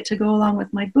gift kit to go along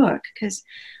with my book, because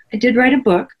I did write a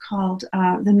book called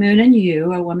The Moon and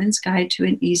You, A Woman's Guide to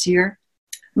an Easier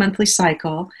Monthly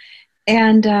Cycle.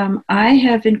 And I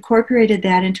have incorporated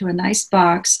that into a nice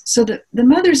box. So the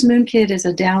Mother's Moon Kit is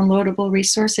a downloadable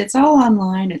resource. It's all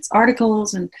online. It's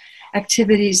articles and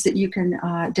activities that you can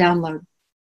download.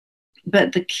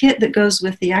 But the kit that goes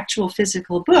with the actual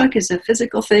physical book is a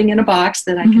physical thing in a box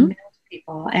that I can mail to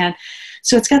people. And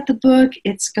so it's got the book.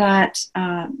 It's got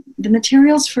the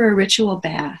materials for a ritual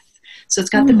bath. So it's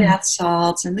got the bath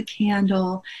salts and the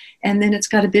candle. And then it's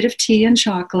got a bit of tea and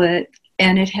chocolate.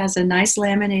 And it has a nice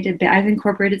laminated, I've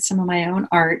incorporated some of my own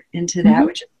art into that,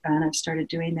 which is fun. I've started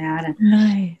doing that. And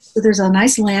nice. So there's a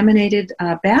nice laminated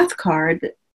bath card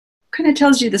that kind of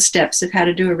tells you the steps of how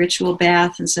to do a ritual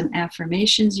bath and some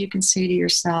affirmations you can say to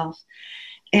yourself.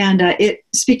 And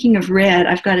speaking of red,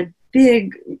 I've got a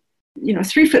big,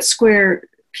 3-foot square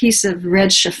piece of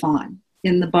red chiffon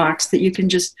in the box that you can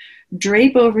just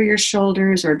drape over your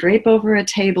shoulders or drape over a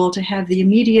table to have the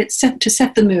immediate set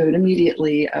the mood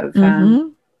immediately of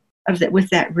that, with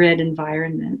that red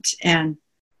environment. And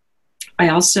I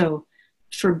also,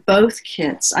 for both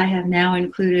kits, I have now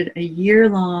included a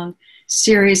year-long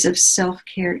series of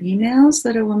self-care emails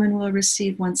that a woman will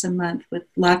receive once a month with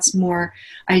lots more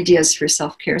ideas for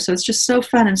self-care. So it's just so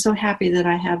fun. I'm so happy that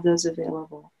I have those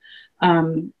available.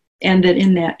 And that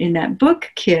in that book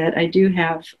kit, I do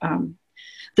have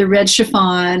the red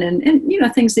chiffon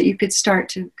and things that you could start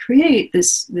to create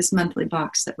this monthly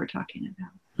box that we're talking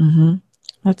about. Mm-hmm.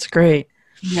 That's great.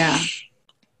 Yeah.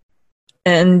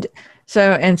 And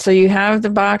so you have the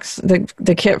box,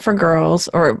 the kit for girls,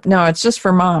 or no, it's just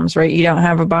for moms, right? You don't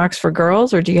have a box for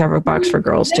girls, or do you have a box for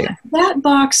girls too? That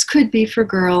box could be for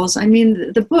girls. I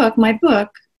mean, my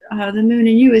book, The Moon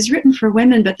and You, is written for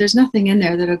women, but there's nothing in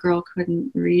there that a girl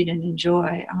couldn't read and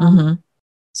enjoy.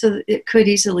 So it could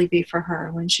easily be for her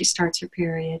when she starts her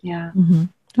period. Yeah. Mm-hmm.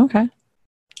 Okay.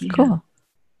 Yeah. Cool.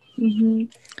 Mm-hmm.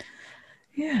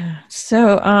 Yeah.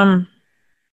 So,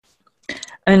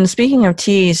 and speaking of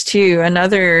teas too,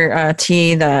 another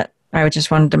tea that I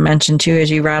just wanted to mention too, as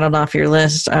you rattled off your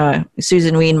list,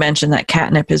 Susan Weed mentioned that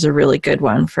catnip is a really good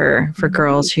one for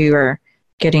girls who are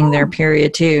getting their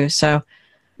period too. So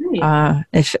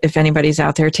if anybody's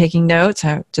out there taking notes,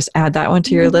 just add that one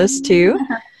to your list too.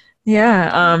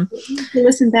 Yeah.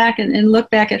 Listen back and look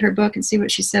back at her book and see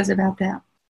what she says about that.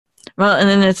 Well, and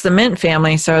then it's the mint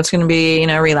family, so it's going to be,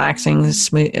 relaxing,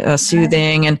 smooth,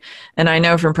 soothing, and I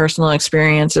know from personal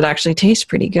experience it actually tastes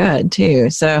pretty good too.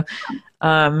 So,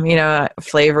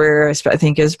 flavor I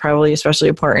think is probably especially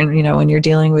important, when you're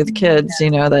dealing with kids,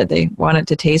 that they want it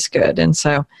to taste good. And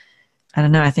so, I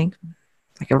don't know, I think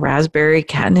like a raspberry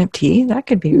catnip tea, that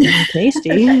could be really tasty.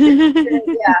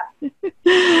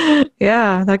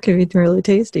 Yeah, that could be really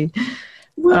tasty.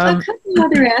 Well, a couple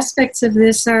other aspects of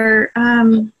this are,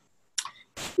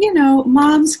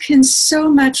 moms can so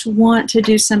much want to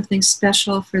do something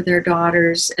special for their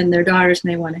daughters, and their daughters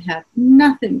may want to have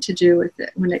nothing to do with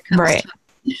it when it comes to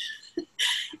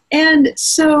And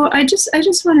so I just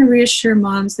want to reassure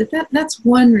moms that's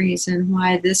one reason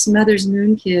why this Mother's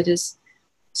Moon Kit is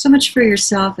so much for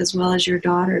yourself as well as your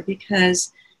daughter,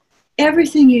 because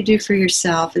everything you do for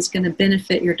yourself is going to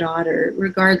benefit your daughter,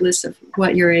 regardless of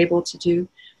what you're able to do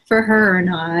for her or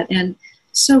not. And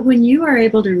so when you are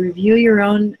able to review your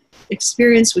own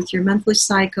experience with your monthly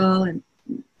cycle and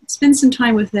spend some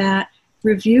time with that,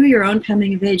 review your own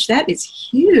coming of age, that is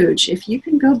huge. If you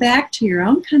can go back to your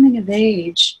own coming of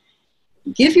age,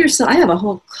 give yourself, I have a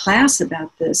whole class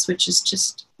about this, which is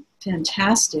just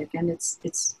fantastic. And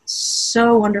it's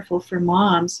so wonderful for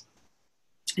moms.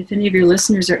 If any of your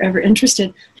listeners are ever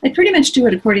interested, I pretty much do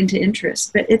it according to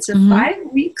interest, but it's a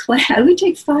 5-week class. We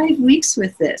take 5 weeks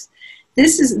with this.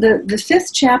 This is the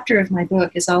 5th chapter of my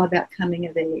book is all about coming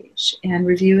of age and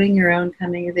reviewing your own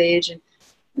coming of age. And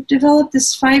I've developed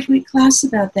this 5-week class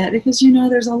about that because,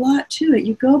 there's a lot to it.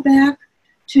 You go back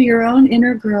to your own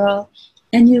inner girl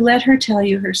and you let her tell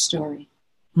you her story.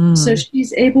 So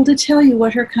she's able to tell you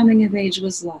what her coming of age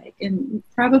was like. And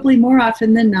probably more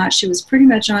often than not, she was pretty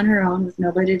much on her own with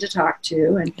nobody to talk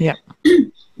to and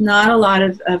not a lot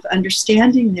of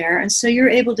understanding there. And so you're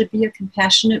able to be a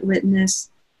compassionate witness.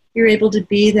 You're able to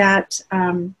be that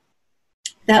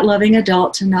loving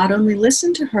adult to not only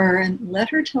listen to her and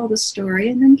let her tell the story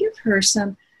and then give her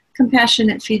some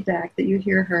compassionate feedback that you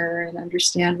hear her and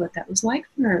understand what that was like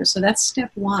for her. So that's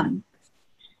step 1.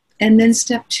 And then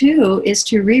step 2 is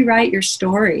to rewrite your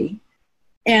story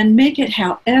and make it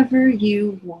however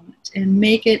you want and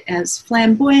make it as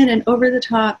flamboyant and over the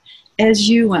top as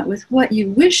you want, with what you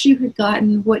wish you had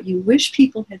gotten, what you wish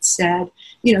people had said.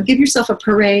 Give yourself a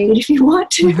parade if you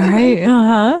want to.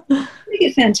 Right, Make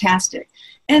it fantastic.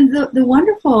 And the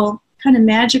wonderful kind of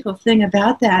magical thing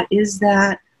about that is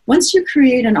that once you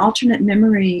create an alternate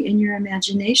memory in your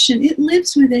imagination, it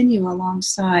lives within you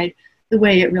alongside the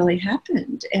way it really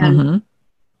happened. And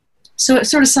so it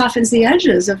sort of softens the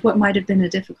edges of what might have been a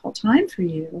difficult time for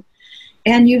you.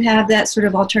 And you have that sort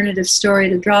of alternative story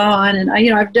to draw on. And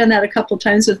I've done that a couple of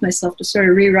times with myself to sort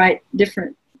of rewrite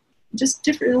different,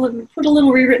 put a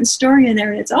little rewritten story in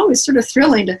there. And it's always sort of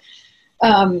thrilling to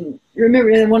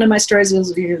remember. One of my stories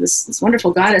was this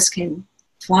wonderful goddess came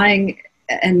flying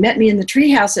and met me in the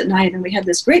treehouse at night, and we had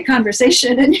this great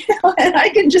conversation. And and I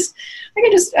just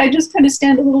kind of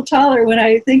stand a little taller when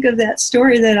I think of that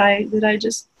story that I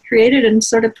just created and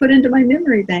sort of put into my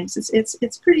memory banks.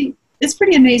 It's pretty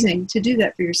amazing to do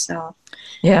that for yourself.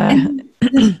 Yeah. And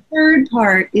the third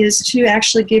part is to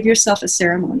actually give yourself a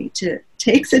ceremony, to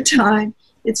take the time.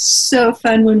 It's so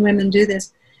fun when women do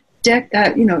this. We're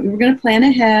going to plan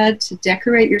ahead to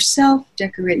decorate yourself,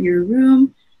 decorate your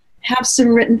room, have some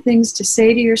written things to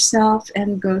say to yourself,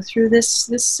 and go through this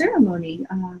ceremony.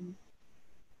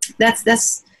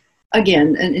 That's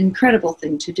again an incredible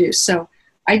thing to do. So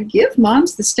I give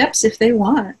moms the steps if they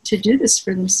want to do this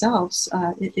for themselves.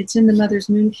 It's in the Mother's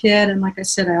Moon Kit, and like I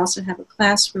said, I also have a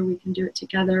class where we can do it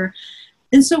together.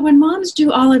 And so when moms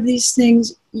do all of these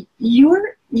things,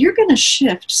 you're going to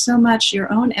shift so much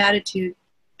your own attitude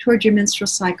toward your menstrual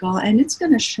cycle, and it's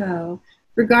going to show,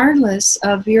 regardless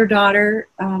of your daughter,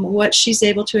 what she's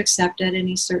able to accept at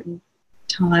any certain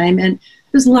time. And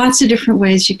there's lots of different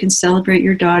ways you can celebrate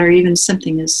your daughter, even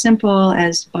something as simple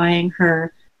as buying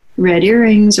her red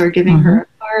earrings or giving her a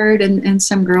card. And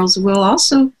some girls will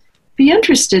also be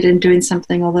interested in doing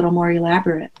something a little more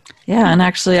elaborate. Yeah, and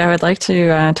actually I would like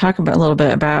to talk a little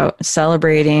bit about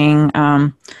celebrating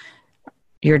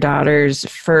your daughter's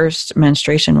first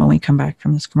menstruation when we come back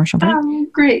from this commercial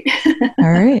break. Great.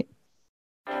 All right.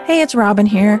 Hey, it's Robin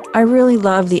here. I really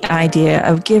love the idea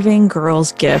of giving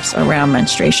girls gifts around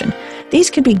menstruation.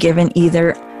 These could be given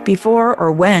either before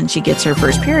or when she gets her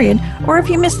first period, or if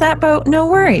you miss that boat, no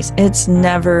worries. It's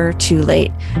never too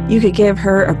late. You could give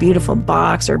her a beautiful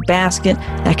box or basket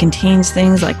that contains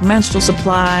things like menstrual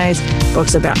supplies,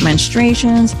 books about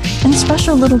menstruations, and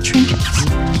special little trinkets.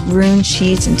 Rune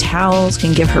sheets and towels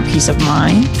can give her peace of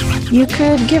mind. You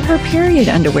could give her period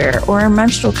underwear or a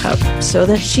menstrual cup so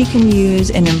that she can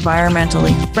use an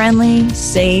environmentally friendly,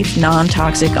 safe,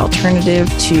 non-toxic alternative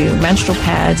to menstrual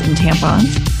pads and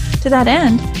tampons. To that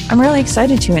end, I'm really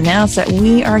excited to announce that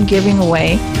we are giving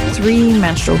away 3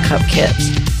 menstrual cup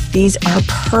kits. These are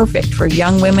perfect for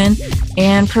young women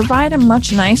and provide a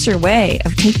much nicer way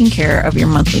of taking care of your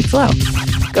monthly flow.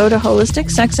 Go to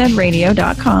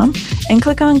holisticsexedradio.com and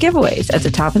click on giveaways at the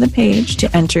top of the page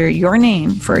to enter your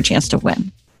name for a chance to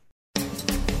win.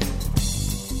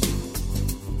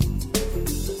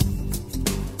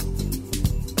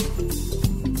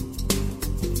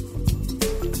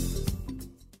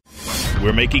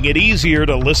 We're making it easier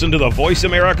to listen to the Voice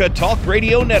America Talk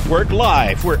Radio Network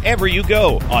live wherever you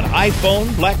go on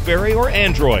iPhone, BlackBerry, or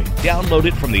Android. Download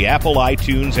it from the Apple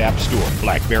iTunes App Store,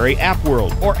 BlackBerry App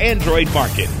World, or Android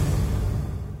Market.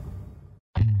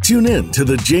 Tune in to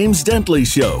The James Dentley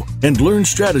Show and learn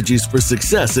strategies for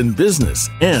success in business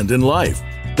and in life.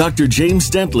 Dr.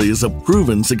 James Dentley is a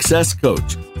proven success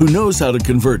coach who knows how to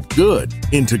convert good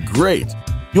into great.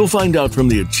 You'll find out from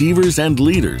the achievers and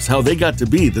leaders how they got to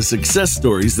be the success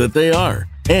stories that they are.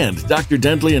 And Dr.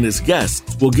 Dentley and his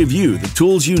guests will give you the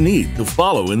tools you need to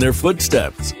follow in their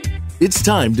footsteps. It's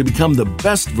time to become the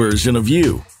best version of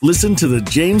you. Listen to The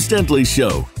James Dentley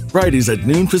Show, Fridays at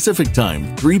noon Pacific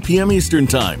Time, 3 p.m. Eastern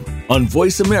Time, on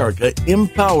Voice America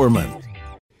Empowerment.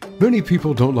 Many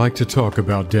people don't like to talk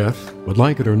about death, but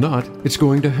like it or not, it's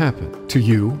going to happen to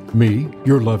you, me,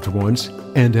 your loved ones,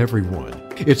 and everyone.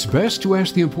 It's best to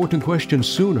ask the important questions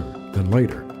sooner than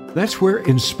later. That's where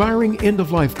inspiring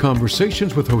end-of-life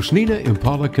conversations with host Nina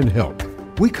Impala can help.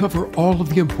 We cover all of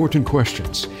the important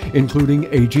questions,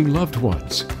 including aging loved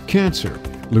ones, cancer,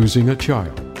 losing a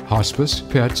child, hospice,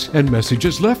 pets, and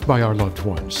messages left by our loved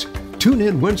ones. Tune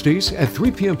in Wednesdays at 3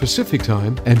 p.m. Pacific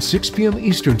Time and 6 p.m.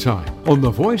 Eastern Time on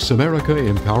the Voice America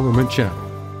Empowerment Channel.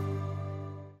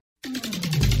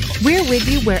 We're with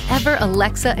you wherever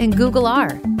Alexa and Google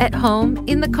are. At home,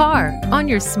 in the car, on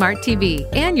your smart TV,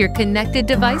 and your connected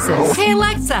devices. Hey,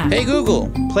 Alexa! Hey,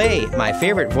 Google! Play my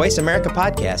favorite Voice America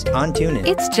podcast on TuneIn.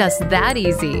 It's just that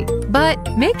easy.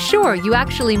 But make sure you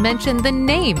actually mention the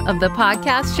name of the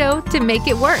podcast show to make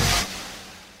it work.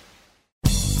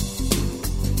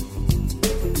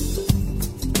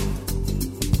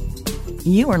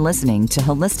 You are listening to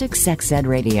Holistic Sex Ed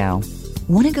Radio.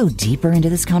 Want to go deeper into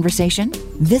this conversation?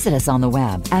 Visit us on the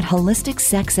web at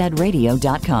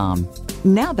holisticsexedradio.com.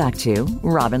 Now back to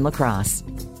Robin LaCrosse.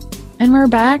 And we're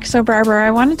back. So, Barbara,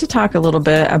 I wanted to talk a little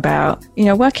bit about,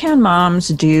 what can moms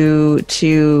do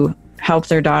to help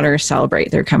their daughters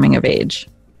celebrate their coming of age?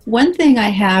 One thing I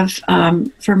have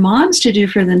for moms to do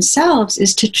for themselves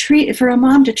is for a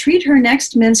mom to treat her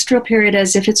next menstrual period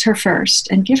as if it's her first,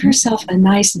 and give herself a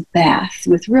nice bath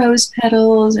with rose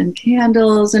petals and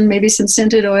candles and maybe some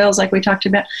scented oils like we talked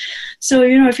about. So,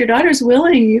 if your daughter's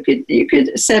willing, you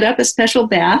could set up a special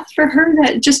bath for her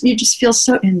that you just feel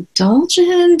so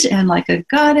indulgent and like a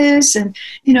goddess, and,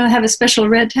 have a special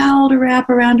red towel to wrap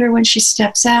around her when she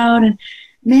steps out, and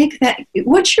make that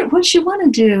what you want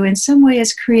to do in some way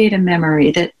is create a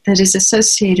memory that is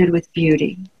associated with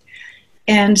beauty.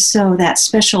 And so that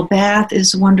special bath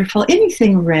is wonderful.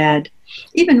 Anything red,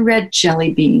 even red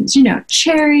jelly beans,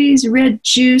 cherries, red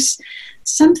juice,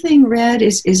 something red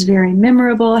is very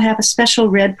memorable. Have a special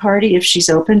red party if she's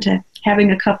open to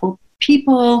having a couple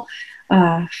people,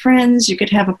 friends. You could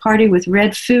have a party with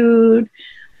red food.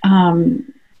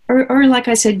 Or like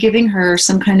I said, giving her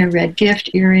some kind of red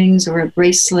gift, earrings or a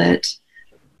bracelet,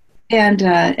 and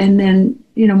then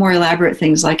more elaborate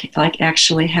things like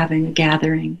actually having a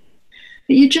gathering.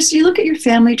 But you look at your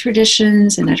family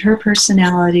traditions and at her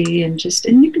personality, and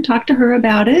you can talk to her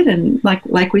about it, and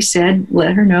like we said,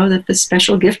 let her know that the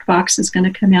special gift box is going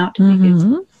to come out to be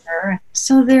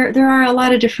So there are a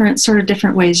lot of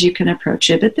different ways you can approach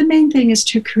it. But the main thing is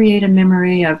to create a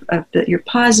memory of that you're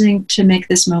pausing to make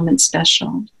this moment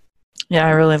special. Yeah,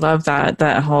 I really love that.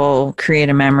 That whole create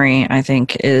a memory, I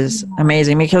think, is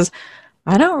amazing because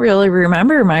I don't really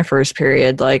remember my first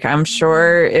period. Like, I'm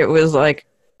sure it was like,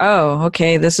 oh,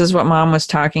 okay, this is what mom was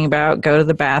talking about. Go to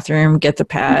the bathroom, get the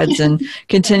pads, and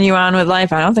continue on with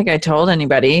life. I don't think I told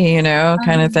anybody,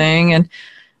 kind of thing. And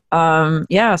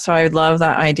so I love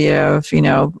that idea of,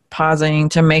 pausing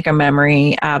to make a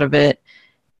memory out of it.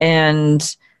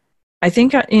 And I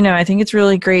think it's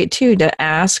really great too to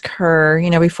ask her,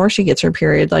 before she gets her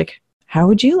period, like, how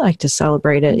would you like to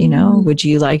celebrate it? Would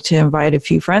you like to invite a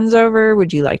few friends over?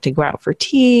 Would you like to go out for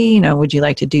tea? Would you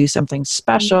like to do something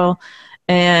special?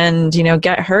 And,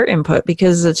 get her input,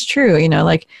 because it's true,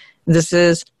 like this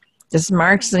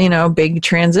marks, big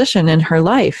transition in her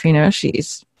life.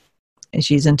 She's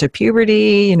into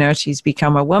puberty, she's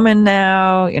become a woman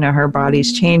now, her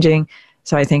body's changing.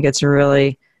 So I think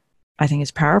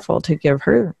it's powerful to give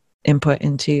her input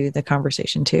into the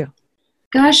conversation too.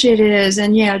 Gosh, it is.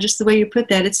 And yeah, just the way you put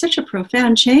that, it's such a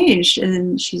profound change.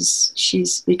 And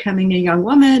she's becoming a young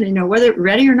woman, whether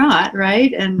ready or not,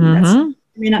 right? And that's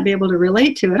may not be able to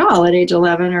relate to at all at age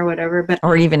 11 or whatever.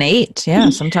 Or even 8. Yeah,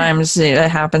 sometimes it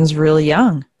happens really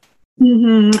young.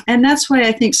 Mm-hmm. And that's why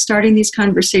I think starting these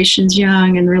conversations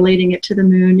young and relating it to the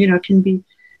moon, can be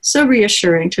so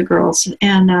reassuring to girls.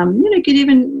 And, could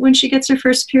even, when she gets her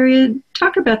first period,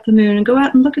 talk about the moon and go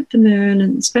out and look at the moon,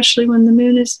 and especially when the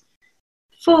moon is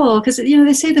full. Because,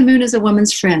 they say the moon is a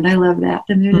woman's friend. I love that.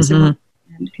 The moon is a woman's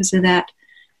friend because of that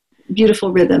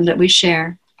beautiful rhythm that we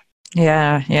share.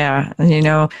 Yeah, yeah.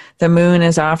 The moon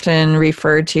is often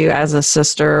referred to as a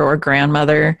sister or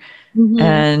grandmother.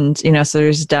 And, so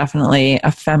there's definitely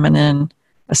a feminine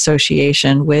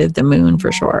association with the moon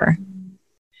for sure.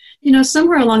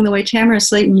 Somewhere along the way, Tamara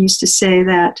Slayton used to say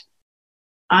that,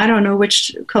 I don't know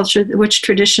which culture, which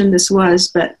tradition this was,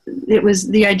 but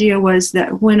the idea was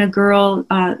that when a girl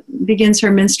begins her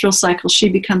menstrual cycle, she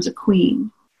becomes a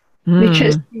queen.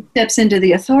 Because she steps into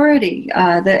the authority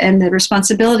and the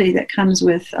responsibility that comes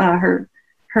with her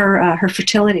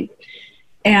fertility.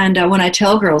 And when I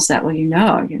tell girls that, well,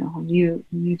 when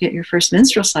you get your first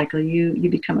menstrual cycle, you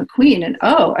become a queen. And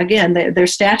again, their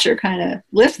stature kind of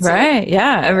lifts. Right.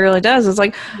 Yeah, it really does. It's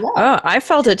like, I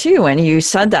felt it too when you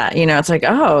said that. It's like,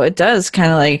 it does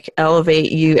kind of like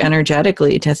elevate you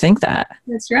energetically to think that.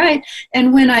 That's right.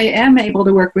 And when I am able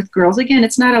to work with girls, again,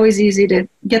 it's not always easy to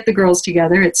get the girls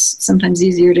together. It's sometimes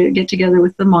easier to get together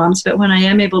with the moms. But when I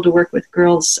am able to work with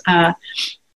girls,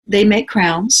 they make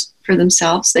crowns for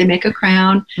themselves. They make a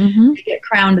crown. They get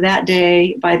crowned that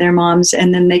day by their moms,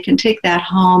 and then they can take that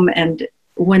home. And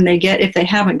when if they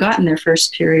haven't gotten their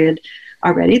first period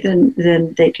already,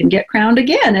 then they can get crowned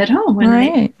again at home when they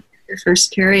get their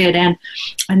first period. And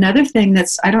another thing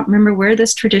I don't remember where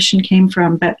this tradition came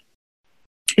from, but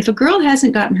if a girl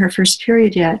hasn't gotten her first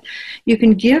period yet, you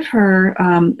can give her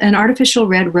an artificial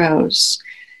red rose.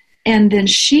 And then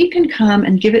she can come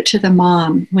and give it to the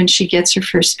mom when she gets her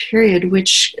first period,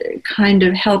 which kind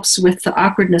of helps with the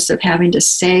awkwardness of having to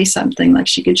say something. Like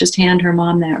she could just hand her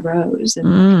mom that rose.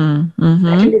 And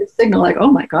that can be the signal like,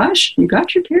 oh my gosh, you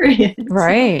got your period.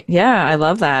 Right. Yeah, I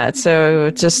love that. So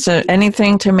just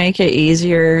anything to make it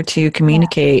easier to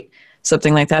communicate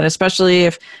something like that, especially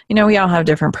if, we all have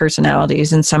different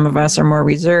personalities, and some of us are more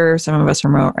reserved, some of us are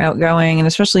more outgoing. And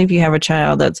especially if you have a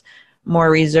child that's more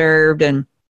reserved and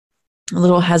a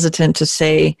little hesitant to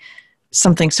say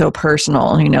something so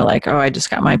personal, like, I just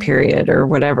got my period or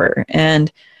whatever. And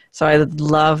so I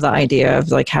love the idea of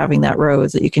like having that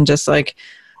rose that you can just like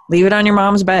leave it on your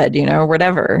mom's bed,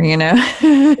 whatever,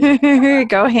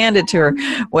 go hand it to her,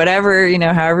 whatever,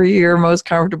 however you're most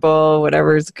comfortable,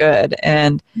 whatever is good.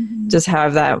 And just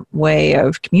have that way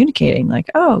of communicating like,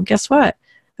 guess what?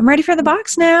 I'm ready for the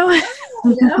box now.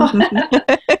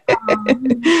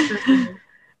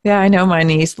 Yeah, I know my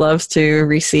niece loves to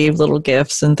receive little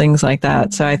gifts and things like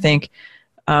that. So I think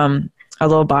a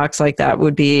little box like that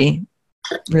would be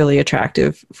really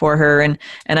attractive for her. And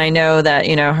I know that,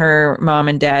 her mom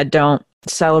and dad don't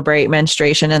celebrate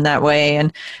menstruation in that way.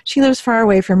 And she lives far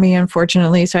away from me,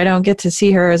 unfortunately, so I don't get to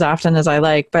see her as often as I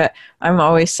like. But I'm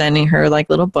always sending her like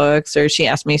little books, or she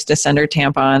asked me to send her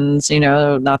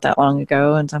tampons, not that long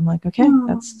ago. And so I'm like, okay,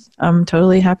 I'm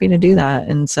totally happy to do that.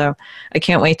 And so I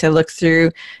can't wait to look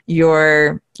through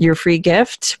your free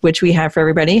gift, which we have for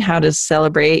everybody, how to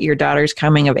celebrate your daughter's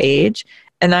coming of age.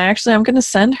 And I'm going to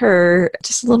send her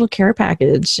just a little care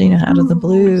package, out of the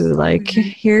blue. Like,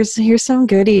 here's some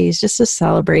goodies just to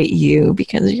celebrate you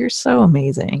because you're so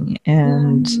amazing.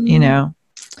 And,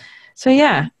 so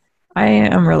yeah, I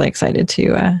am really excited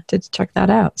to check that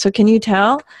out. So can you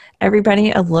tell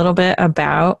everybody a little bit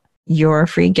about your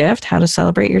free gift, How to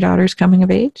Celebrate Your Daughter's Coming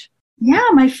of Age? Yeah,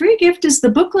 my free gift is the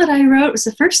booklet I wrote. It was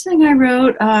the first thing I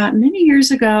wrote many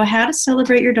years ago, How to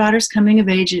Celebrate Your Daughter's Coming of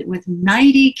Age, with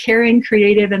 90 caring,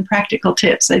 creative, and practical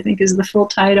tips, I think is the full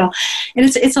title. And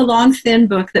it's a long, thin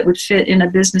book that would fit in a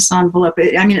business envelope.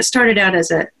 I mean, it started out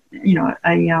as a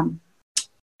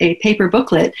paper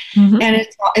booklet, and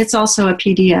it's also a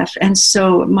PDF. And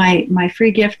so my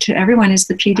free gift to everyone is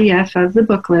the PDF of the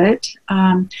booklet.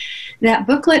 That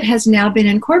booklet has now been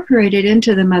incorporated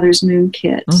into the Mother's Moon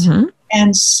Kit.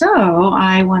 And so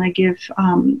I want to give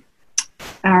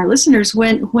our listeners,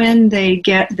 when they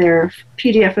get their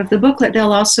PDF of the booklet,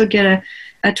 they'll also get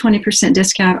a 20%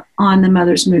 discount on the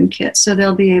Mother's Moon Kit. So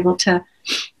they'll be able to,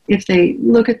 if they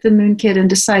look at the Moon Kit and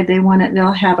decide they want it,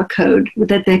 they'll have a code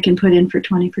that they can put in for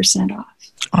 20% off.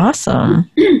 Awesome.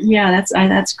 Yeah,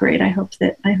 that's great. I hope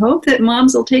that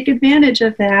moms will take advantage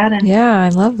of that. And yeah, I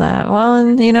love that. Well,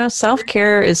 and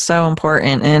self-care is so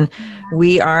important, and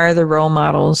we are the role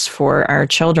models for our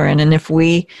children. And if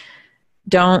we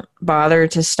don't bother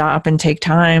to stop and take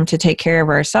time to take care of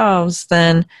ourselves,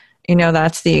 then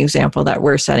that's the example that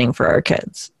we're setting for our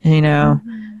kids.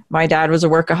 My dad was a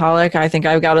workaholic. I think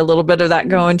I've got a little bit of that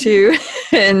going too.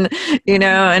 and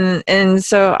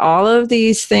so all of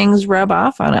these things rub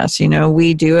off on us.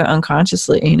 We do it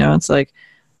unconsciously. It's like,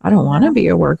 I don't want to be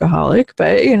a workaholic,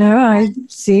 but, I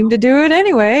seem to do it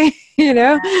anyway,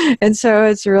 And so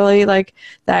it's really like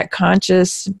that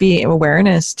conscious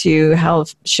awareness to help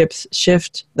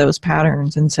shift those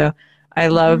patterns. And so I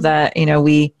love that,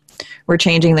 we're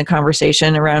changing the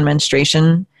conversation around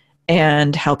menstruation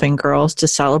and helping girls to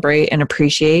celebrate and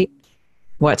appreciate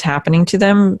what's happening to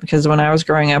them. Because when I was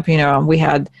growing up, we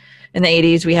had, in the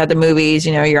 80s, we had the movies,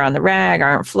 you're on the rag,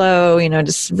 aren't flow,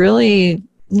 just really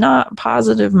not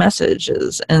positive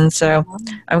messages. And so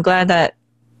I'm glad that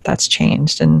that's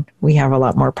changed, and we have a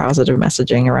lot more positive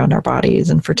messaging around our bodies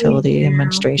and fertility and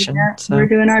menstruation. Yeah. So we're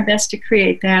doing our best to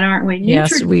create that, aren't we?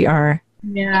 Yes, we are.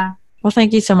 Yeah. Well,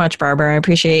 thank you so much, Barbara. I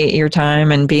appreciate your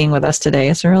time and being with us today.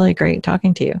 It's really great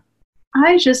talking to you.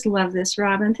 I just love this,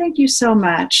 Robin. Thank you so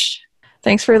much.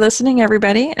 Thanks for listening,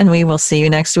 everybody, and we will see you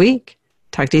next week.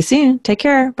 Talk to you soon. Take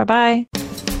care. Bye-bye.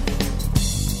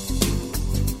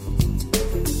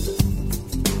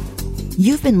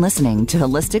 You've been listening to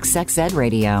Holistic Sex Ed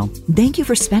Radio. Thank you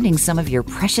for spending some of your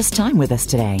precious time with us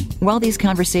today. While these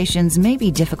conversations may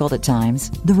be difficult at times,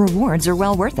 the rewards are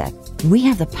well worth it. We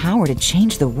have the power to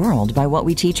change the world by what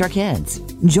we teach our kids.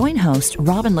 Join host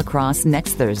Robin LaCrosse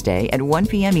next Thursday at 1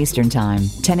 p.m. Eastern Time,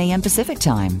 10 a.m. Pacific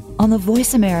Time on the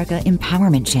Voice America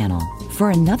Empowerment Channel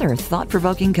for another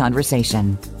thought-provoking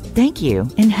conversation. Thank you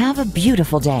and have a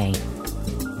beautiful day.